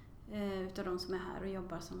 Utav de som är här och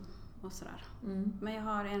jobbar och sådär. Men jag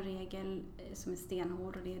har en regel som är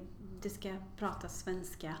stenhård och det ska prata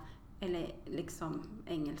svenska eller liksom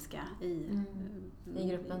engelska i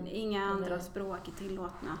gruppen. Inga andra språk är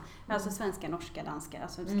tillåtna. Alltså svenska, norska, danska,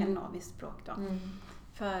 alltså skandinaviskt språk då.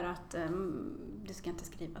 För att det ska inte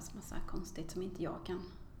skrivas massa konstigt som inte jag kan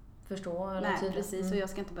förstå. Eller nej, precis. Och jag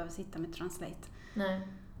ska inte behöva sitta med translate. Nej.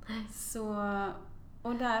 Så,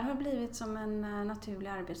 och där har blivit som en naturlig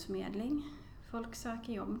arbetsförmedling. Folk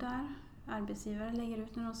söker jobb där. Arbetsgivare lägger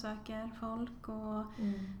ut när de söker folk och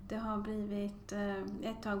det har blivit,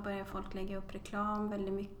 ett tag börjar folk lägga upp reklam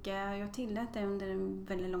väldigt mycket. Jag tillät det under en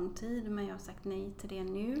väldigt lång tid men jag har sagt nej till det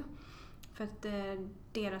nu. För att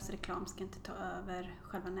deras reklam ska inte ta över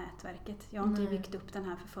själva nätverket. Jag har inte byggt upp den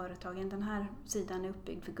här för företagen. Den här sidan är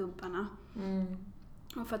uppbyggd för gubbarna.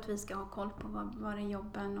 Och för att vi ska ha koll på var är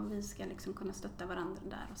jobben och vi ska liksom kunna stötta varandra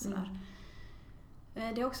där och sådär.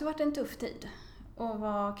 Det har också varit en tuff tid. Och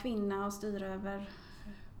vara kvinna och styra över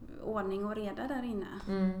ordning och reda där inne.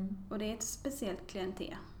 Och det är ett speciellt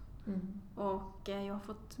klientel. Och jag har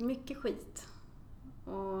fått mycket skit.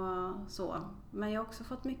 Och så. Men jag har också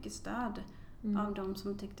fått mycket stöd av de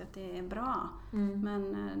som tyckte att det är bra.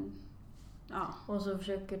 Men ja. Och så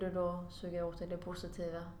försöker du då suga åt det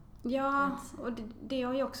positiva. Ja, och det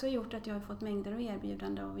har ju också gjort att jag har fått mängder av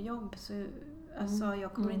erbjudanden av jobb. Så alltså,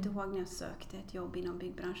 jag kommer inte ihåg när jag sökte ett jobb inom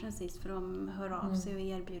byggbranschen sist för de hör av sig och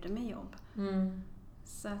erbjuder mig jobb.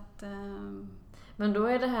 Så att, men då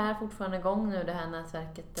är det här fortfarande igång nu, det här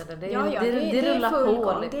nätverket? Eller det rullar full på.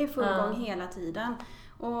 gång. Det är full gång hela tiden.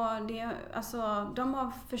 Och alltså, de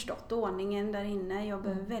har förstått ordningen där inne. Jag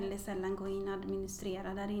behöver väldigt sällan gå in och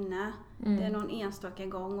administrera där inne. Det är någon enstaka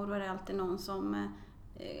gång och då är det alltid någon som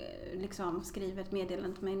liksom skriver ett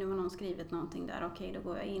meddelande till mig. Nu har någon skrivit någonting där. Okej, då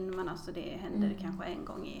går jag in. Men alltså det händer kanske en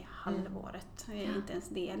gång i halvåret. Inte ens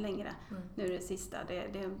det längre. Nu är det sista. Det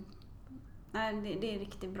är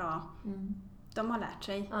riktigt bra. De har lärt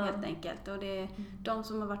sig helt enkelt. Och det är de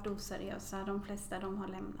som har varit oseriösa, de flesta de har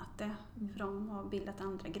lämnat det. För de har bildat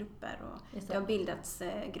andra grupper. Och det har bildats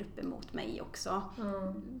grupper mot mig också.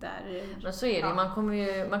 Där, men så är det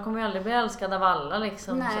man kommer ju aldrig bli älskad av alla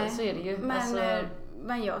liksom. Nej, så är det ju. Men,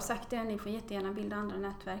 men jag har sagt det, ni får jättegärna bilda andra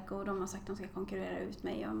nätverk. Och de har sagt att de ska konkurrera ut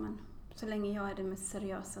mig. Ja, men så länge jag är det mest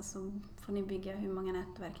seriösa så får ni bygga hur många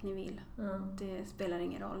nätverk ni vill. Det spelar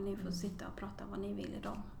ingen roll, ni får sitta och prata vad ni vill i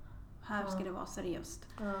dem. Här ska det vara seriöst.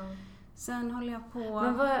 Sen håller jag på...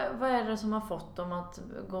 Men vad är det som har fått dem att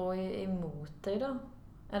gå emot dig då?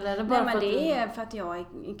 Eller är det bara nej, men det är för att jag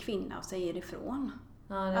är kvinna och säger ifrån.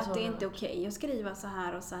 Att det är inte okej att skriva så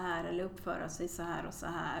här eller uppföra sig så här och så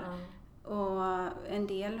här. Och en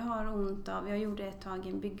del har ont av... Jag gjorde ett tag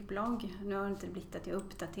en byggblogg. Nu har det inte blivit att jag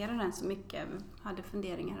uppdaterar den så mycket. Jag hade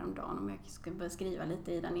funderingar om dagen om jag skulle börja skriva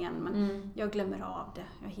lite i den igen. Men jag glömmer av det.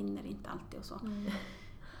 Jag hinner inte alltid och så.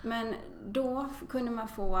 Men då kunde man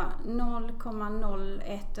få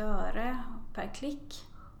 0,01 öre per klick.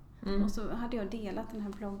 Och så hade jag delat den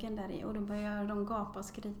här bloggen där i och då började de gapa och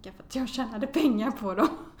skrika för att jag tjänade pengar på dem.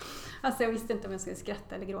 Alltså jag visste inte om jag skulle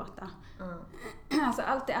skratta eller gråta. Alltså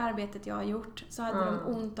allt det arbetet jag har gjort så hade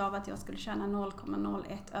de ont av att jag skulle tjäna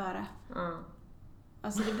 0,01 öre.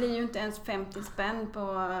 Alltså det blir ju inte ens 50 spänn på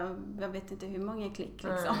jag vet inte hur många klick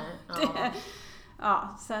liksom.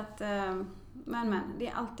 Ja, så att... Men det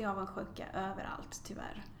är alltid avundsjuka överallt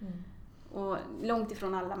tyvärr. Och långt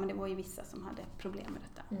ifrån alla, men det var ju vissa som hade problem med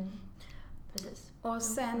detta. Precis. Och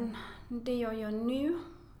sen, det jag gör nu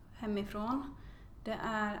hemifrån, det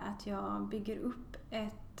är att jag bygger upp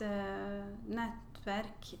ett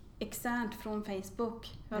nätverk externt från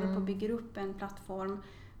Facebook. Jag håller på att bygga upp en plattform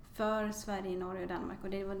för Sverige, Norge och Danmark. Och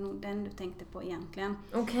det var nog den du tänkte på egentligen.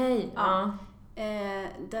 Okej, ja.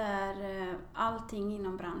 Där allting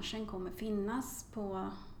inom branschen kommer finnas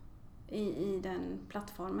i den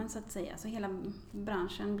plattformen så att säga. Så hela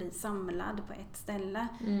branschen blir samlad på ett ställe.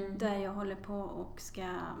 Där jag håller på och ska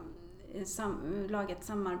laga ett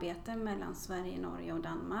samarbete mellan Sverige, Norge och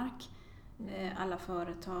Danmark. Alla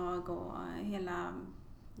företag och hela...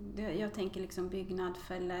 Jag tänker liksom byggnad,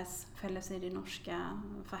 fälles i det norska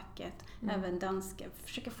facket, även danska.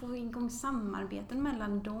 Försöka få igång samarbeten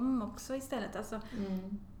mellan dem också istället. Alltså,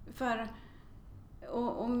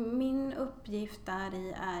 och min uppgift där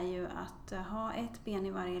i är ju att ha ett ben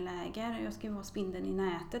i varje läger. Jag ska ju vara spindeln i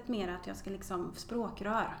nätet mer, att jag ska liksom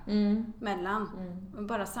språkrör mellan.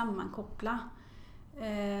 Bara sammankoppla.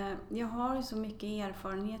 Jag har ju så mycket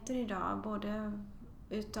erfarenheter idag, både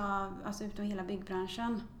utav hela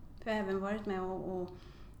byggbranschen. Jag har även varit med och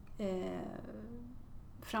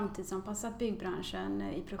framtidsanpassat byggbranschen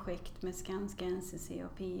i projekt med Skanska, NCC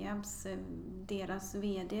och Peabs. Deras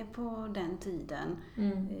VD på den tiden,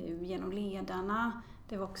 genom ledarna.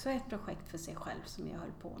 Det var också ett projekt för sig själv som jag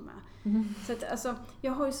höll på med. Så att, alltså,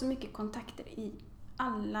 jag har ju så mycket kontakter i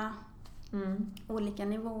alla olika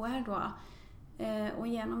nivåer då. Och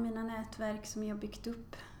genom mina nätverk som jag byggt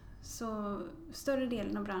upp, så större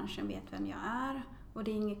delen av branschen vet vem jag är. Och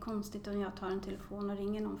det är inget konstigt om jag tar en telefon och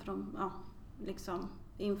ringer någon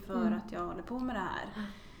inför att jag håller på med det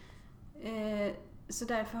här. Så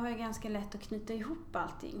därför har jag ganska lätt att knyta ihop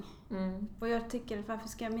allting. Och jag tycker, varför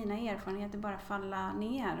ska mina erfarenheter bara falla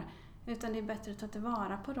ner? Utan det är bättre att ta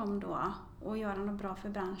tillvara på dem då och göra något bra för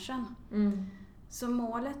branschen. Så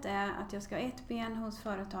målet är att jag ska ha ett ben hos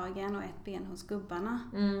företagen och ett ben hos gubbarna.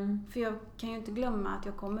 För jag kan ju inte glömma att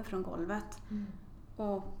jag kommer från golvet.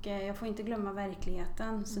 Och jag får inte glömma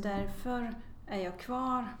verkligheten. Så därför är jag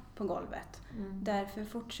kvar på golvet. Därför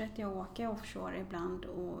fortsätter jag åka offshore ibland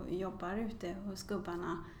och jobbar ute hos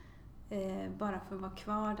gubbarna. Bara för att vara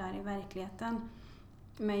kvar där i verkligheten.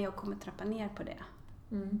 Men jag kommer trappa ner på det.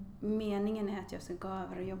 Meningen är att jag ska gå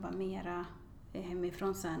över och jobba mera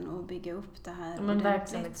hemifrån sen och bygga upp det här. Men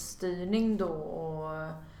verksamhetsstyrning då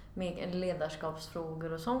och med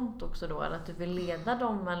ledarskapsfrågor och sånt också då? Eller att du vill leda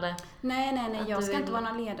dem? Eller nej. Jag ska inte vara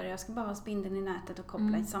någon ledare. Jag ska bara vara spindeln i nätet och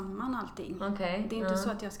koppla samman allting. Okay, det är inte så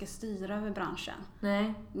att jag ska styra över branschen.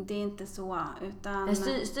 Nej. Det är inte så. Utan...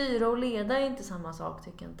 Styra och leda är inte samma sak,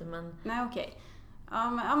 tycker jag inte. Men... Nej, okej.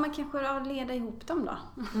 Ja, men kanske leda ihop dem då.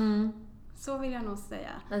 Så vill jag nog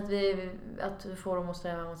säga. Att du får dem att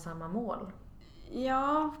sträva mot samma mål.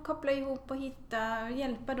 Ja, koppla ihop och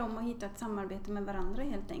hjälpa dem att hitta ett samarbete med varandra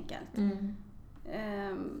helt enkelt.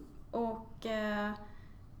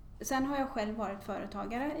 Sen har jag själv varit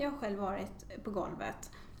företagare. Jag har själv varit på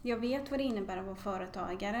golvet. Jag vet vad det innebär att vara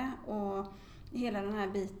företagare och hela den här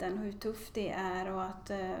biten, hur tufft det är och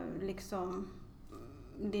att liksom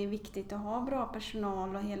det är viktigt att ha bra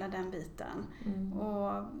personal och hela den biten.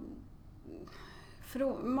 Och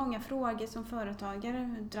många frågor som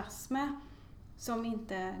företagare dras med som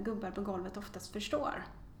inte gubbar på golvet oftast förstår.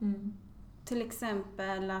 Till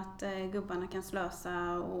exempel att gubbarna kan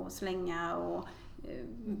slösa och slänga och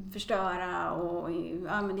förstöra och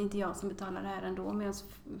men det är inte jag som betalar det här ändå. Men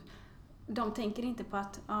de tänker inte på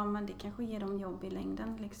att men det kanske ger dem jobb i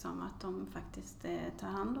längden, liksom, att de faktiskt tar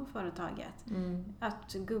hand om företaget.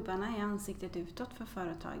 Att gubbarna är ansiktet utåt för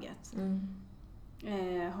företaget.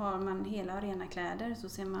 Har man hela och rena kläder så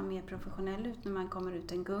ser man mer professionell ut när man kommer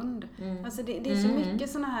ut en kund. Alltså det är så mycket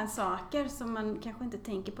såna här saker som man kanske inte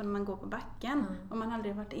tänker på när man går på backen. Om man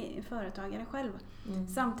aldrig varit företagare själv.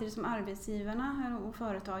 Samtidigt som arbetsgivarna och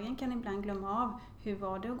företagen kan ibland glömma av hur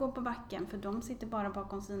var det att gå på backen. För de sitter bara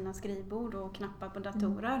bakom sina skrivbord och knappar på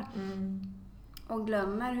datorer. Och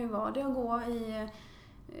glömmer hur var det att gå i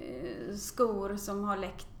skor som har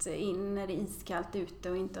läckt in när det är iskallt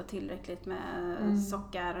ute och inte har tillräckligt med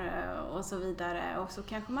sockar och så vidare. Och så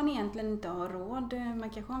kanske man egentligen inte har råd. Man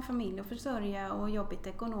kanske har en familj att försörja och jobbigt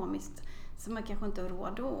ekonomiskt, så man kanske inte har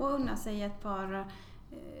råd att unna sig ett par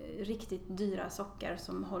riktigt dyra sockar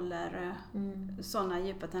som håller sådana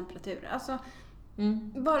djupa temperaturer. Alltså,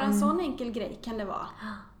 bara en sån enkel grej kan det vara.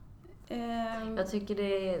 Jag tycker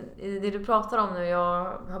det du pratar om nu,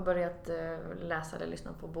 jag har börjat läsa eller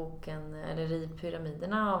lyssna på boken eller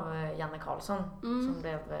Ripyramiderna av Janne Karlsson som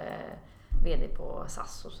blev vd på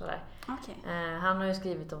SAS och sådär. Okay. Han har ju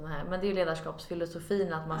skrivit om det här, men det är ju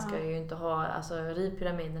ledarskapsfilosofin att man ska ju inte ha, alltså riv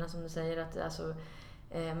pyramiderna som du säger, att alltså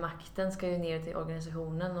makten ska ju ner till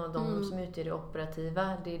organisationen och de som utgör det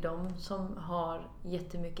operativa, det är de som har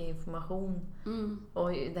jättemycket information och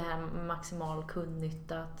det här maximal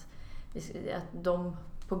kundnytta, att de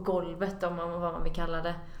på golvet, om vad man vill kalla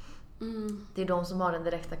det, det är de som har den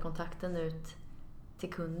direkta kontakten ut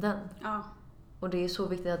till kunden. Ja. Och det är så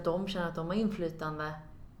viktigt att de känner att de har inflytande.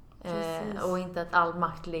 Och inte att all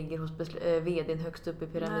makt ligger hos vdn högst upp i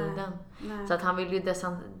pyramiden. Nej. Så att han vill ju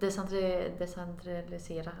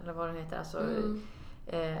decentralisera, eller vad det heter. Alltså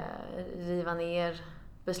riva ner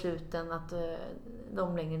besluten, att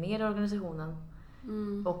de längre ner i organisationen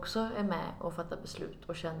också är med och fattar beslut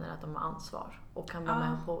och känner att de har ansvar och kan vara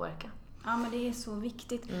med och påverka. Ja, men det är så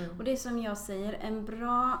viktigt. Och det är som jag säger, en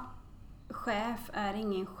bra chef är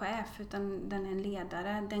ingen chef, utan den är en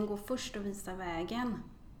ledare. Den går först och visar vägen.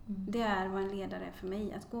 Det är vad en ledare är för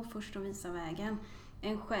mig, att gå först och visa vägen.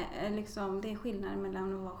 En chef, liksom, det är skillnaden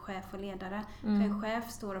mellan att vara chef och ledare. För en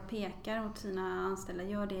chef står och pekar åt sina anställda,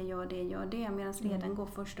 gör det, medan ledaren går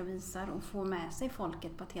först och visar och får med sig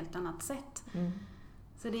folket på ett helt annat sätt.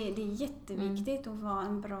 Så det är jätteviktigt att vara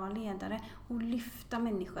en bra ledare och lyfta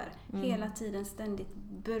människor. Hela tiden ständigt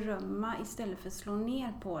berömma istället för att slå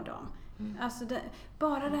ner på dem. Alltså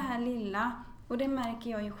bara det här lilla, och det märker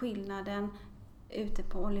jag ju skillnaden ute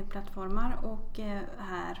på oljeplattformar och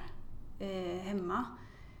här hemma.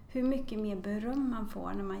 Hur mycket mer beröm man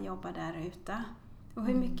får när man jobbar där ute. Och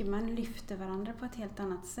hur mycket man lyfter varandra på ett helt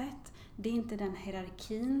annat sätt. Det är inte den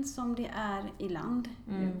hierarkin som det är i land.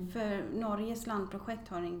 För Norges landprojekt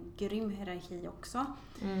har en grym hierarki också.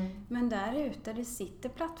 Men där ute, det sitter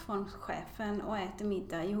plattformschefen och äter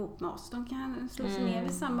middag ihop med oss. De kan slå sig ner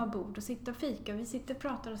vid samma bord och sitta och fika. Vi sitter,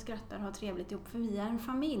 pratar och skrattar och har trevligt ihop, för vi är en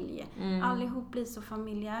familj. Allihop blir så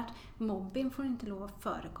familjärt. Mobbing får inte lov att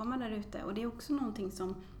förekomma där ute. Och det är också någonting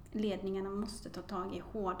som ledningarna måste ta tag i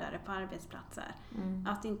hårdare på arbetsplatser.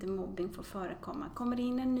 Att inte mobbing får förekomma. Kommer det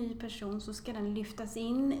in en ny person så ska den lyftas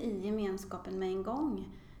in i gemenskapen med en gång.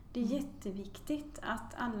 Det är jätteviktigt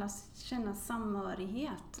att alla känner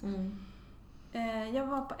samhörighet. Jag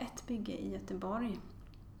var på ett bygge i Göteborg.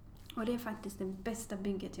 Och det är faktiskt det bästa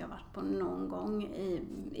bygget jag varit på någon gång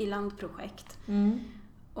i landprojekt.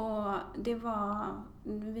 Och det var,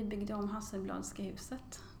 vi byggde om Hasselbladska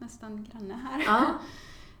huset, nästan granne här.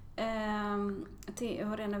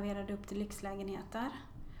 Och renoverade upp till lyxlägenheter.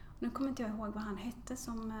 Nu kommer inte jag ihåg vad han hette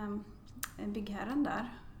som byggherren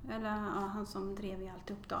där. Eller han som drev i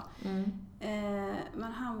alltihop då.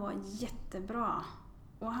 Men han var jättebra.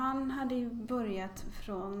 Och han hade ju börjat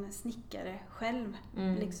från snickare själv.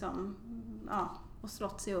 Liksom, och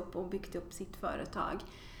slått sig upp och byggt upp sitt företag.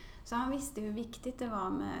 Så han visste hur viktigt det var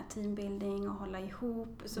med teambuilding och hålla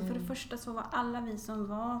ihop. Så för det första så var alla vi som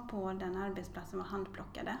var på den arbetsplatsen var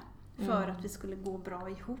handplockade. För att vi skulle gå bra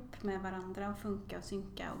ihop med varandra och funka och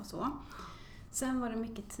synka och så. Sen var det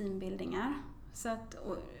mycket teambuildingar. Så att,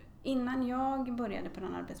 innan jag började på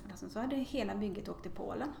den arbetsplatsen så hade hela bygget åkt till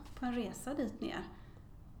Polen på en resa dit ner.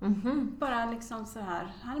 Bara liksom så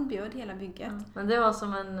här, han bjöd hela bygget. Men det var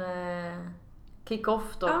som en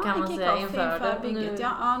kick-off då, kan man säga, inför bygget.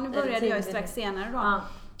 Nu började jag strax senare då.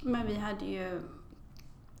 Men vi hade ju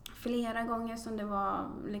flera gånger som det var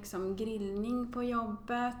liksom grillning på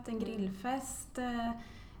jobbet, en grillfest,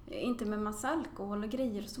 inte med massa alkohol och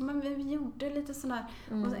grejer, så men vi gjorde lite sådär.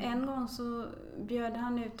 Och en gång så bjöd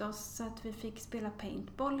han ut oss så att vi fick spela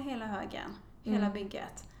paintball hela högen, hela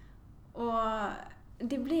bygget. Och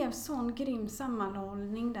det blev sån grym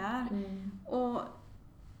sammanhållning där. Och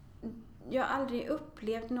jag har aldrig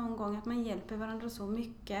upplevt någon gång att man hjälper varandra så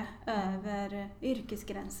mycket över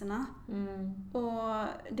yrkesgränserna. Och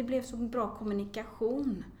det blev så bra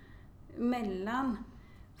kommunikation mellan.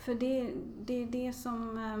 För det är det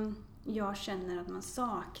som jag känner att man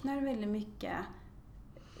saknar väldigt mycket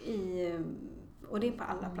och det är på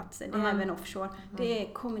alla platser, det är även offshore. Det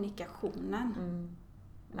är kommunikationen.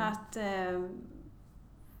 Att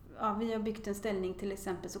vi har byggt en ställning till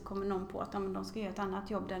exempel, så kommer någon på att de ska göra ett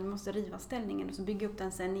annat jobb där de måste riva ställningen och så bygga upp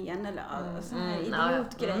den sen igen, eller sådana här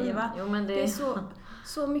idiotgrejer, va? Jo, men det är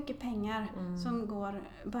så mycket pengar som går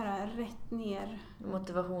bara rätt ner.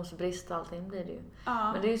 Motivationsbrist och allting blir det ju.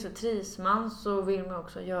 Men det är ju så, trivs man så vill man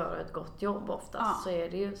också göra ett gott jobb oftast. Så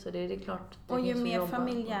är det ju, så det är klart. Och ju mer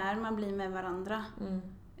familjär man blir med varandra,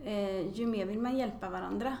 ju mer vill man hjälpa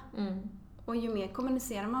varandra. Och ju mer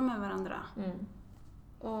kommunicerar man med varandra.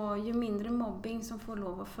 Och ju mindre mobbing som får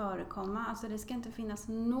lov att förekomma. Alltså det ska inte finnas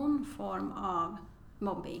någon form av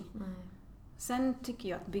mobbing. Sen tycker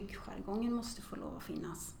jag att byggjargongen måste få lov att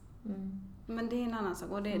finnas. Men det är en annan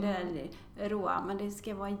sak. Och det är råa. Men det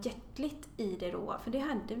ska vara hjärtligt i det råa. För det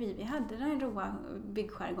hade vi. Vi hade den råa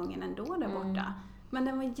byggskärgången ändå där borta. Men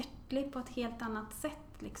den var hjärtlig på ett helt annat sätt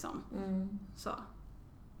liksom. Så.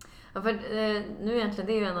 Ja, för nu egentligen,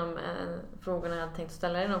 det är ju en av frågorna jag tänkte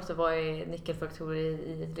ställa dig också. Vad är nyckelfaktorer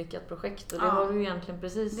i ett lyckat projekt? Och det har du ju egentligen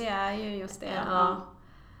precis. Det är ju just det. Ja.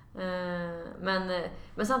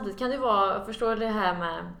 Men samtidigt kan det vara, jag förstår det här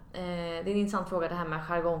med, det är en intressant fråga det här med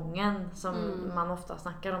jargongen som man ofta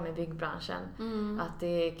snackar om i byggbranschen. Att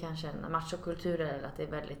det är kanske en machokultur eller att det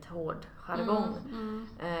är väldigt hård jargong.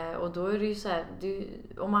 Och då är det ju så här,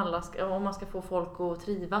 om man ska få folk att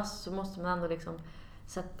trivas så måste man ändå liksom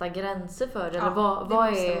sätta gränser för det.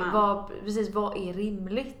 Eller vad är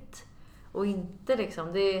rimligt och inte liksom.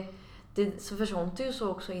 Så för sånt är ju så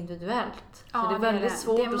också individuellt. Så det är väldigt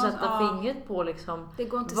svårt att sätta fingret på liksom,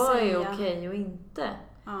 vad är okej och inte.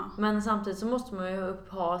 Men samtidigt så måste man ju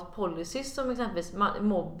ha policies som exempelvis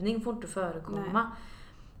mobbning får inte förekomma. Nej.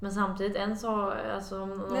 Men samtidigt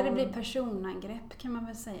när det blir personangrepp kan man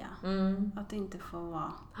väl säga. Att det inte får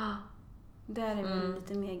vara. Där är väl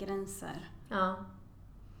lite mer gränser. Ja.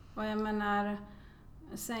 Och jag menar,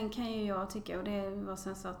 sen kan ju jag tycka, och det var som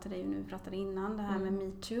jag sa till dig nu vi pratade innan, det här med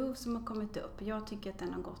MeToo som har kommit upp. Jag tycker att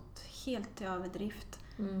den har gått helt till överdrift.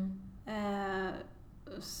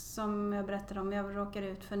 Som jag berättade om, jag råkade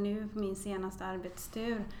ut för nu på min senaste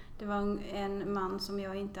arbetstur. Det var en man som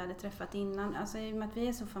jag inte hade träffat innan. Alltså i och med att vi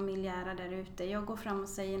är så familjära där ute. Jag går fram och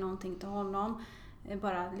säger någonting till honom,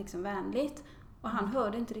 bara liksom vänligt. Och han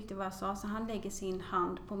hörde inte riktigt vad jag sa, så han lägger sin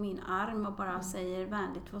hand på min arm och bara säger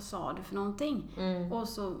vänligt, vad sa du för någonting? Och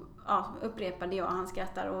så upprepade jag, han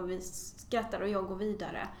skrattar och vi skrattar och jag går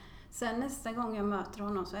vidare. Sen nästa gång jag möter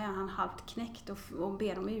honom så är han halvt knäckt och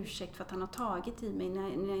ber om ursäkt för att han har tagit i mig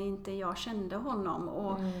när inte jag kände honom.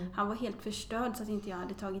 Och han var helt förstörd så att inte jag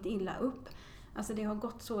hade tagit illa upp. Alltså det har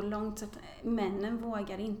gått så långt så att männen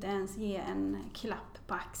vågar inte ens ge en klapp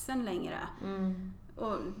på axeln längre.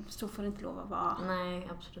 Och så får det inte lov att vara. Nej,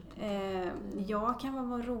 absolut. Jag kan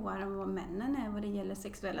vara råare än vad männen är vad det gäller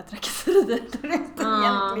sexuella trakasserier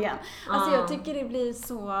egentligen. Alltså jag tycker det blir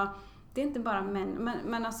så. Det är inte bara män.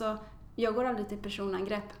 Men alltså, jag går aldrig till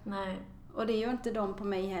personangrepp. Nej. Och det gör inte de på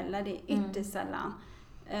mig heller. Det är ytterst sällan.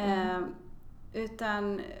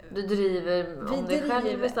 Utan du driver om dig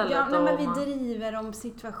själv istället. Ja, men vi driver om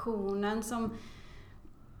situationen som.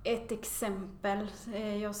 Ett exempel,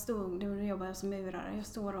 då jobbar jag som murare. Jag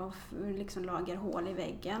står och liksom lagar hål i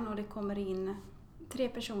väggen och det kommer in 3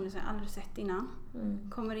 personer som jag aldrig sett innan.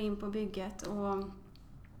 Kommer in på bygget och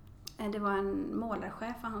det var en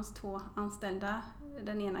målarchef för hans 2 anställda.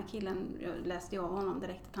 Den ena killen, jag läste av honom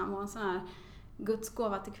direkt att han var en sån här Guds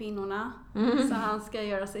gåva till kvinnorna. Så han ska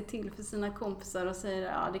göra sig till för sina kompisar och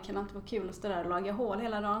säger det kan inte vara kul att stå där och laga hål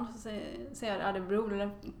hela dagen. Så säger jag, det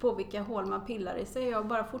beror på vilka hål man pillar i. Så jag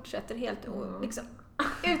bara fortsätter helt liksom,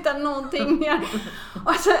 utan någonting mer.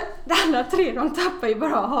 Och så de andra 3, de tappar ju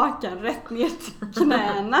bara hakan rätt ner till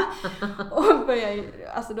knäna.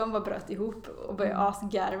 Och de bara bröt ihop och började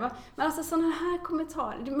asgarva. Men alltså sådana här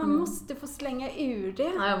kommentarer, man måste få slänga ur det.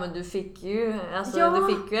 Ja, men du fick ju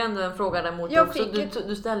ändå en fråga däremot också.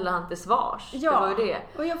 Du ställde han till svars. Ja, det var ju det.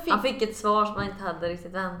 Och han fick ett svar som man inte hade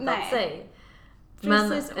riktigt väntat sig.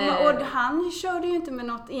 Precis, och han körde ju inte med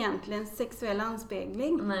något egentligen sexuell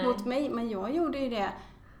anspegling mot mig, men jag gjorde ju det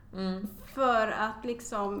för att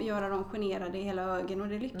liksom göra dem generade i hela ögonen och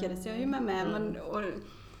det lyckades jag ju med men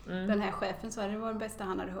den här chefen sa att det var det bästa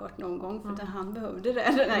han hade hört någon gång för att han behövde det,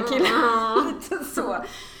 den här killen. Lite så.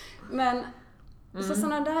 Men så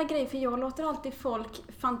sådana där grejer, för jag låter alltid folk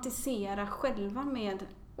fantisera själva med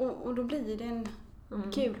och då blir det en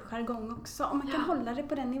kul jargong också. Om man kan hålla det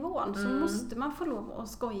på den nivån så måste man få lov att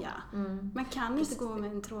skoja. Man kan inte gå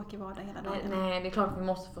med en tråkig vardag hela dagen. Nej, det är klart att vi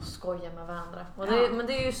måste få skoja med varandra. Men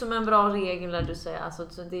det är ju som en bra regel där du säger, alltså,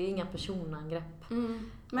 så det är inga personangrepp.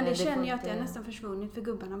 Men det känner jag att det är nästan försvunnit för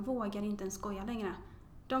gubbarna vågar inte ens skoja längre.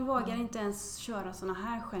 De vågar inte ens köra såna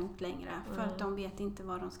här skämt längre för att de vet inte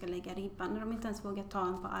var de ska lägga ribban. När de inte ens vågar ta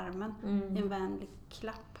en på armen i en vänlig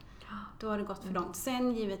klapp. Då har det gått för långt.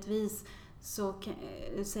 Sen givetvis så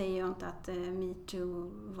säger jag inte att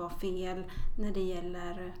MeToo var fel när det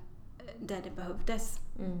gäller där det behövdes.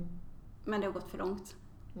 Men det har gått för långt.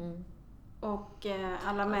 Och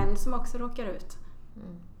alla män som också råkar ut.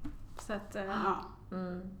 Så att,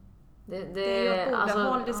 det är åt båda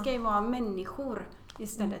håll. Det ska ju vara människor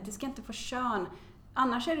istället. Det ska inte få kön.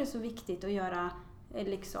 Annars är det så viktigt att göra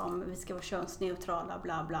liksom, vi ska vara könsneutrala,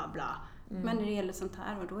 bla bla bla. Men när det gäller sånt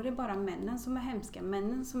här, och då är det bara männen som är hemska.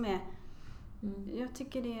 Männen som är Jag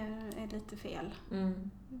tycker det är lite fel.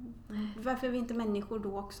 Varför är vi inte människor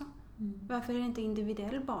då också? Varför är det inte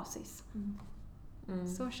individuell basis?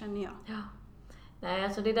 Så känner jag. Ja. Nej,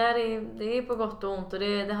 alltså det är på gott och ont, och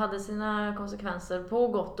det hade sina konsekvenser på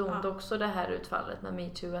gott och ont också, det här utfallet med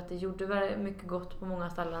MeToo, att det gjorde väldigt mycket gott på många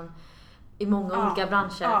ställen i många olika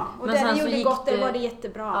branscher. Ja, och men sen det gjorde gott, det var det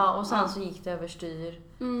jättebra. Ja, och sen så gick det överstyr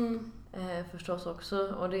förstås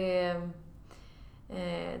också, och det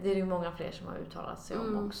är ju många fler som har uttalat sig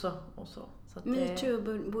om också. Och så att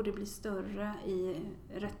MeToo borde bli större i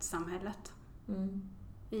rättssamhället.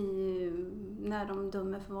 När de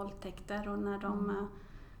dömer för våldtäkter och när de...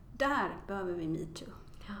 Där behöver vi MeToo.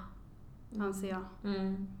 Ja. Anser jag.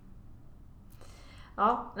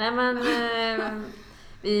 Ja, nej men...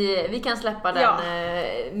 Vi kan släppa den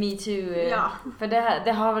MeToo. Ja. För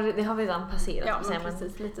det har vi redan passerat. Ja, men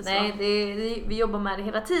precis, lite så. Nej, vi jobbar med det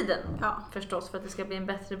hela tiden. Ja. Förstås, för att det ska bli en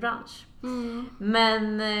bättre bransch.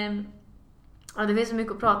 Men... det finns så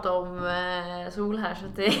mycket att prata om Sol här, så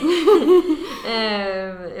att det,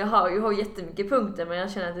 jag har jättemycket punkter, men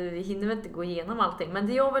jag känner att vi hinner inte gå igenom allting. Men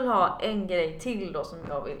det jag vill ha en grej till då som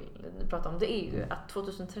jag vill prata om, det är ju att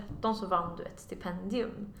 2013 så vann du ett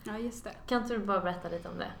stipendium. Ja, just det. Kan inte du bara berätta lite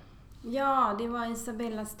om det? Ja, det var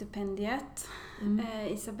Isabella-stipendiet.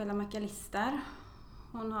 Isabella McAllister.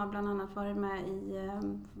 Hon har bland annat varit med i,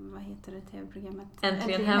 vad heter det, tv-programmet?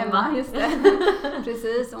 Äntligen hemma. Just det.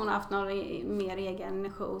 Precis, hon har haft någon mer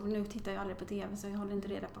egen show. Nu tittar jag aldrig på tv, så jag håller inte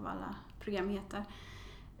reda på vad alla program heter.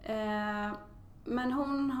 Men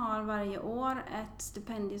hon har varje år ett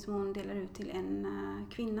stipendium som hon delar ut till en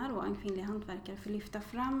kvinna då, en kvinnlig hantverkare, för att lyfta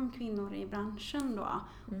fram kvinnor i branschen då.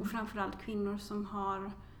 Och framförallt kvinnor som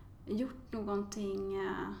har gjort någonting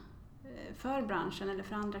för branschen eller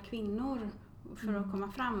för andra kvinnor för att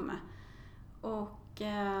komma fram. Och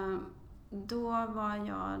då var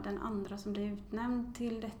jag den andra som blev utnämnd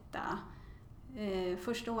till detta.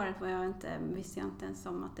 Första året visste jag inte ens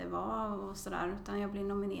om att det var och sådär, utan jag blev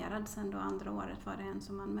nominerad. Sen då andra året var det en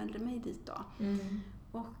som anmälde mig dit då.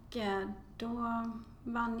 Och då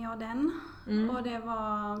vann jag den. Och det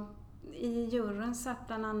var, i juryn satt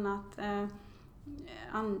bland annat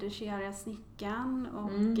Anders Jarja Snickan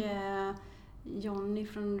och Jonny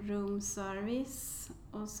från Room Service,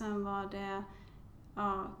 och sen var det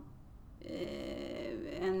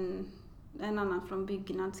en annan från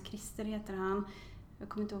Byggnads, Christer heter han. Jag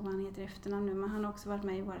kommer inte ihåg vad han heter i efternamn nu, men han har också varit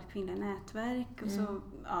med i vårt kvinnliga nätverk. Och så,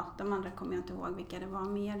 de andra kommer jag inte ihåg vilka det var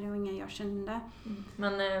mer, det var inga jag kände.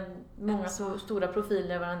 Men många så stora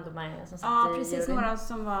profiler var ändå med som satt i Ja, precis, några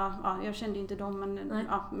som var, jag kände inte dem, men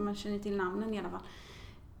man känner till namnen i alla fall.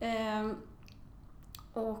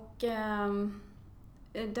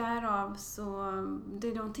 Därav så,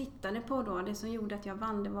 det de tittade på då, det som gjorde att jag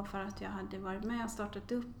vann, det var för att jag hade varit med och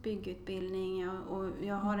startat upp byggutbildning, och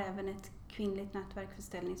jag har även ett kvinnligt nätverk för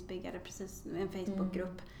ställningsbyggare, precis, en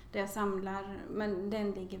Facebookgrupp där jag samlar, men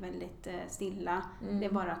den ligger väldigt stilla. Det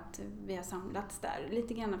är bara att vi har samlats där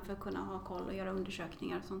lite grann för att kunna ha koll och göra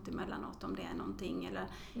undersökningar och sånt emellanåt om det är någonting, eller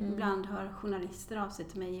ibland hör journalister av sig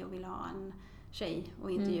till mig och vill ha en tjej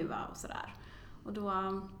och intervjua och sådär, och då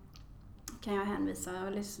kan jag hänvisa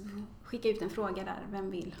eller skicka ut en fråga där,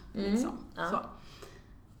 vem vill liksom.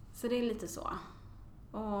 Så det är lite så.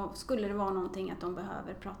 Och skulle det vara någonting att de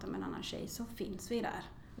behöver prata med en annan tjej, så finns vi där.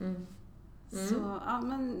 Så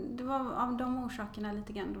men det var av de orsakerna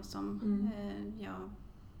lite grann då som jag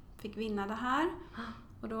fick vinna det här.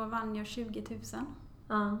 Och då vann jag 20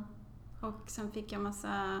 000. Och sen fick jag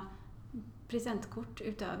massa presentkort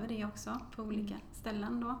utöver det också på olika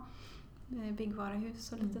ställen då.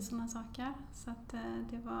 Byggvaruhus och lite sådana saker. Så att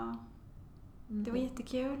det var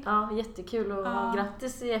jättekul. Ja, jättekul, och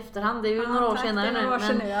grattis i efterhand. Det är ju några år senare nu.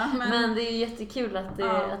 Men det är ju jättekul att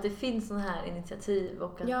det finns sådana här initiativ,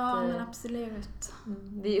 och att men absolut.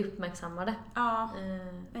 Vi är uppmärksammade. Ja,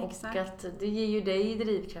 exakt. Och att det ger ju dig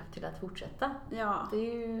drivkraft till att fortsätta. Ja. Det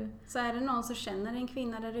är ju... Så är det någon som känner en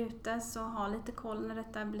kvinna där ute, så ha lite koll när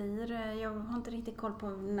detta blir. Jag har inte riktigt koll på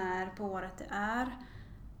när på året det är.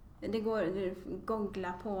 Det går att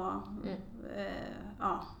googla på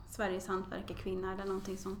Sveriges hantverkarkvinna eller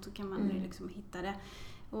någonting sånt, så kan man liksom hitta det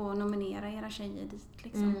och nominera era tjejer dit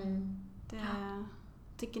liksom.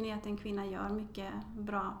 Tycker ni att en kvinna gör mycket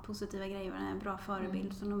bra, positiva grejer och är en bra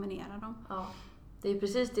förebild, så nominera dem. Ja. Det är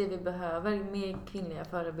precis det vi behöver, mer kvinnliga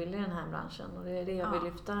förebilder i den här branschen, och det är det jag vill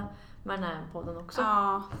lyfta med den här podden också.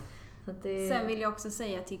 Ja. Så att Sen vill jag också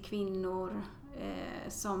säga till kvinnor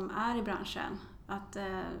som är i branschen att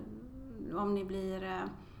om ni blir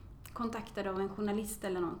kontaktade av en journalist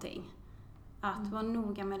eller någonting, Att vara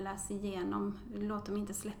noga med att läsa igenom. Låt dem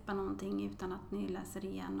inte släppa någonting utan att ni läser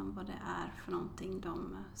igenom vad det är för någonting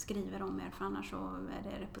de skriver om er. För annars så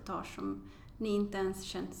är det reportage som ni inte ens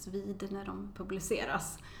känns vid när de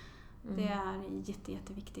publiceras. Det är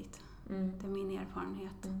jätteviktigt. Det är min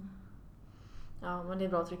erfarenhet. Ja, men det är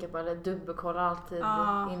bra att trycka på det. Dubbelkolla alltid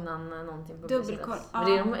innan någonting publiceras.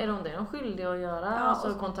 Ja. Men är de skyldiga att göra? Ja,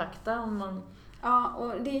 alltså kontakta om man... Ja,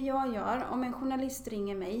 och det jag gör, om en journalist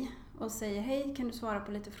ringer mig och säger hej, kan du svara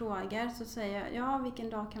på lite frågor? Så säger jag, ja, vilken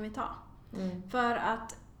dag kan vi ta? För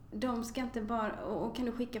att de ska inte bara, och kan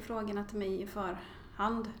du skicka frågorna till mig i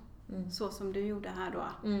förhand, så som du gjorde här då.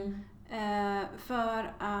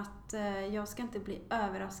 För att jag ska inte bli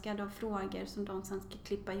överraskad av frågor som de sen ska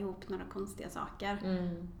klippa ihop några konstiga saker.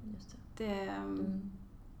 Just det.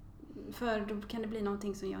 För då kan det bli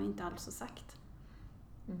någonting som jag inte alls har sagt.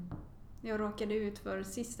 Jag råkade ut för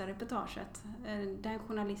sista reportaget, den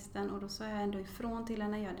journalisten, och då sa jag ändå ifrån till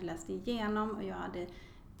henne. Jag hade läst igenom och jag hade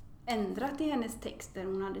ändrat i hennes texter.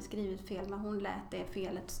 Hon hade skrivit fel, men hon lät det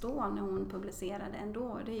felet stå när hon publicerade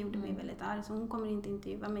ändå. Det gjorde mig väldigt arg, så hon kommer inte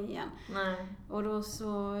intervjua mig igen. Nej. Och då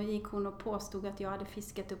så gick hon och påstod att jag hade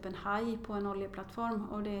fiskat upp en haj på en oljeplattform,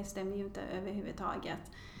 och det stämmer ju inte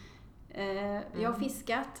överhuvudtaget. Jag har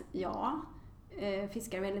fiskat, ja.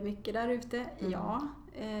 Fiskar väldigt mycket där ute, ja.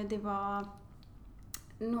 Det var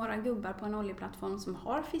några gubbar på en oljeplattform som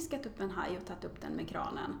har fiskat upp en haj och tagit upp den med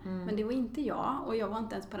kranen. Men det var inte jag, och jag var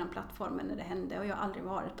inte ens på den plattformen när det hände, och jag har aldrig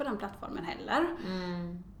varit på den plattformen heller.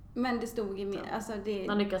 Men det stod i mig, alltså det...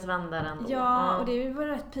 Man lyckas vända den då. Ja, och det var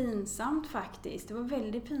rätt pinsamt faktiskt. Det var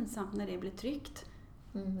väldigt pinsamt när det blev tryckt.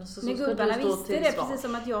 Så när gubbarna visste det, precis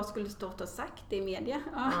som att jag skulle stått och sagt det i media.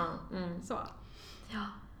 Så. Ja.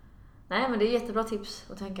 Nej, men det är jättebra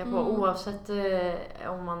tips att tänka på, oavsett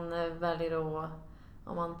om man väljer att,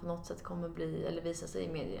 om man på något sätt kommer bli eller visa sig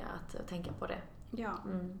i media, att tänka på det. Ja,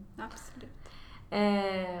 absolut.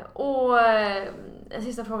 Och en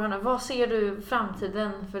sista fråga nu. Vad ser du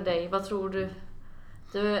framtiden för dig? Vad tror du?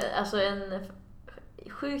 Du alltså en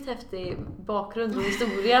sjukt häftig bakgrund och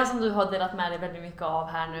historia som du har delat med dig väldigt mycket av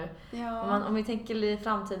här nu. Ja. Om vi tänker i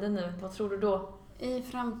framtiden nu, vad tror du då? I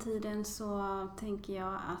framtiden så tänker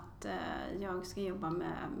jag att jag ska jobba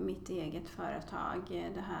med mitt eget företag.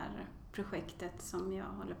 Det här projektet som jag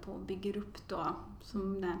håller på att bygga upp då,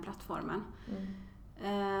 som den här plattformen.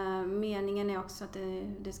 Meningen är också att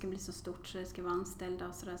det ska bli så stort så det ska vara anställda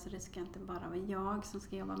och sådär, så det ska inte bara vara jag som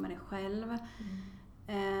ska jobba med det själv.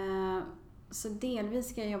 Så delvis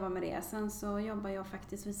ska jag jobba med det. Sen så jobbar jag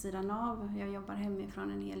faktiskt vid sidan av. Jag jobbar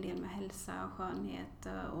hemifrån en hel del med hälsa och skönhet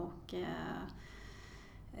och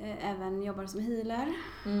även jobbar som healer.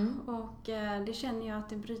 Och det känner jag att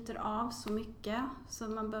det bryter av så mycket. Så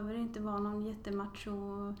man behöver inte vara någon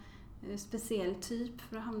jättemacho speciell typ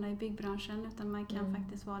för att hamna i byggbranschen, utan man kan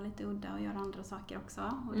faktiskt vara lite udda och göra andra saker också.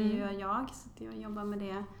 Och det gör jag, så att jag jobbar med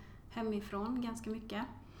det hemifrån ganska mycket.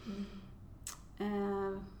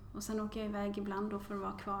 Och sen åker jag iväg ibland då för att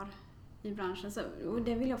vara kvar i branschen. Så, och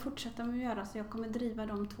det vill jag fortsätta med att göra, så jag kommer driva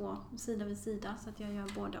de två sida vid sida, så att jag gör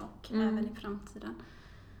både och även i framtiden.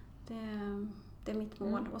 Det är mitt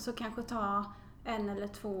mål. Och så kanske ta 1 eller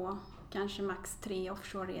 2, kanske max 3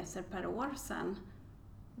 offshore-resor per år sen.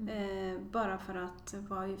 Bara för att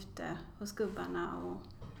vara ute hos gubbarna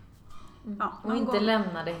och inte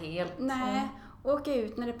lämna det helt. Nej, åka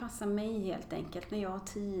ut när det passar mig helt enkelt, när jag har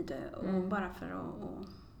tid, och bara för att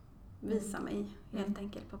visa mig helt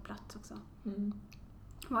enkelt på plats också.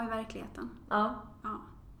 Vad är verkligheten? Ja.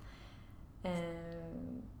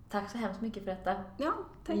 Tack så hemskt mycket för detta. Ja,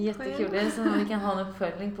 tack. Jättekul. Det är så att vi kan ha en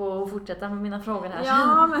uppföljning på och fortsätta med mina frågor här.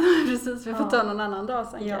 Ja, men precis. Vi får ta någon annan dag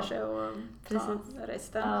sen kanske och ta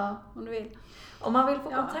resten om du vill. Om man vill få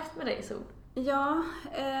kontakt med dig, så. Ja,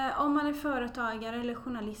 om man är företagare eller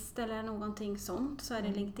journalist eller någonting sånt, så är det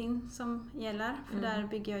LinkedIn som gäller. För där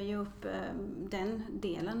bygger jag ju upp den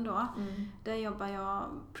delen då. Där jobbar jag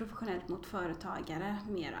professionellt mot företagare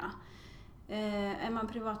mera. Är man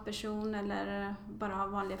privatperson eller bara har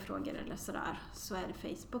vanliga frågor eller sådär, så är det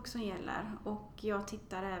Facebook som gäller. Och jag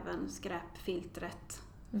tittar även skräpfiltret.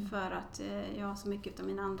 För att jag har så mycket av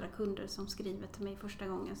mina andra kunder som skriver till mig första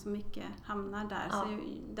gången, så mycket hamnar där. Så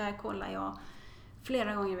där kollar jag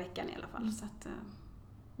flera gånger i veckan i alla fall. Så att,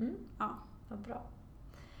 vad bra.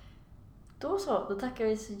 Då tackar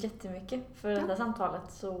vi så jättemycket för det här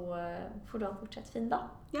samtalet, så får du ha en fortsatt fin dag.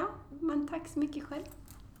 Ja, men tack så mycket själv.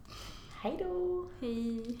 Hej då!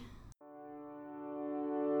 Hej!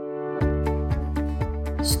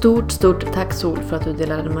 Stort tack Sol för att du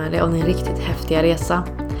delade med dig av din riktigt häftiga resa.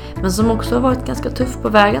 Men som också har varit ganska tuff på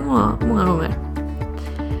vägen många gånger.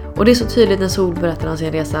 Och det är så tydligt när Sol berättar om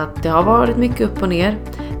sin resa att det har varit mycket upp och ner,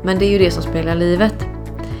 men det är ju det som speglar livet.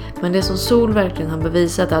 Men det som Sol verkligen har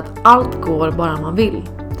bevisat är att allt går bara man vill.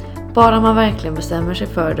 Bara man verkligen bestämmer sig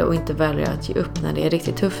för det och inte väljer att ge upp när det är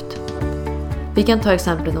riktigt tufft. Vi kan ta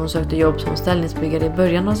exemplet när hon sökte jobb som ställningsbyggare i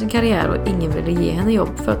början av sin karriär och ingen ville ge henne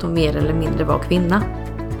jobb för att hon mer eller mindre var kvinna.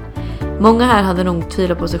 Många här hade nog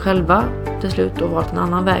tvivlat på sig själva till slut och valt en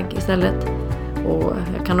annan väg istället. Och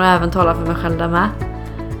jag kan nog även tala för mig själv där med.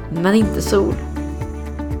 Men inte Sol.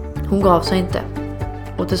 Hon gav sig inte.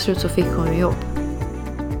 Och till slut så fick hon ju jobb.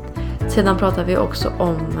 Sedan pratar vi också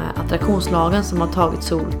om attraktionslagen som har tagit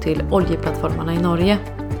Sol till oljeplattformarna i Norge.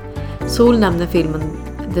 Sol nämner filmen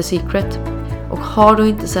The Secret. Och har du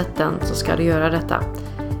inte sett den så ska du göra detta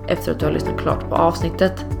efter att du har lyssnat klart på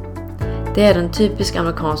avsnittet. Det är en typisk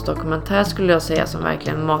amerikansk dokumentär skulle jag säga som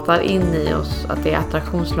verkligen matar in i oss att det är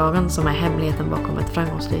attraktionslagen som är hemligheten bakom ett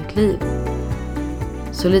framgångsrikt liv.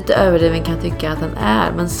 Så lite överdriven kan jag tycka att den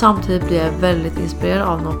är, men samtidigt blir jag väldigt inspirerad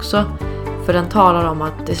av den också. För den talar om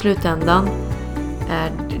att i slutändan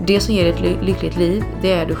är det som ger ett lyckligt liv,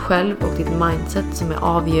 det är du själv och ditt mindset som är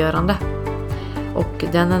avgörande. Och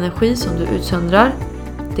den energi som du utsöndrar,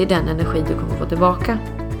 det är den energi du kommer få tillbaka.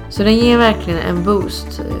 Så den ger verkligen en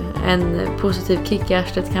boost, en positiv kick i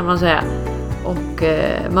arslet kan man säga. Och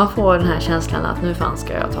man får den här känslan att nu fan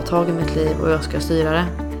ska jag ta tag i mitt liv och jag ska styra det.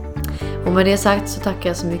 Och med det sagt så tackar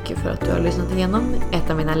jag så mycket för att du har lyssnat igenom ett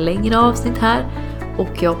av mina längre avsnitt här.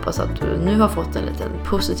 Och jag hoppas att du nu har fått en liten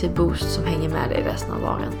positiv boost som hänger med dig resten av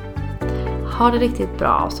dagen. Ha det riktigt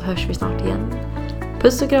bra så hörs vi snart igen.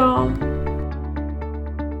 Puss och kram!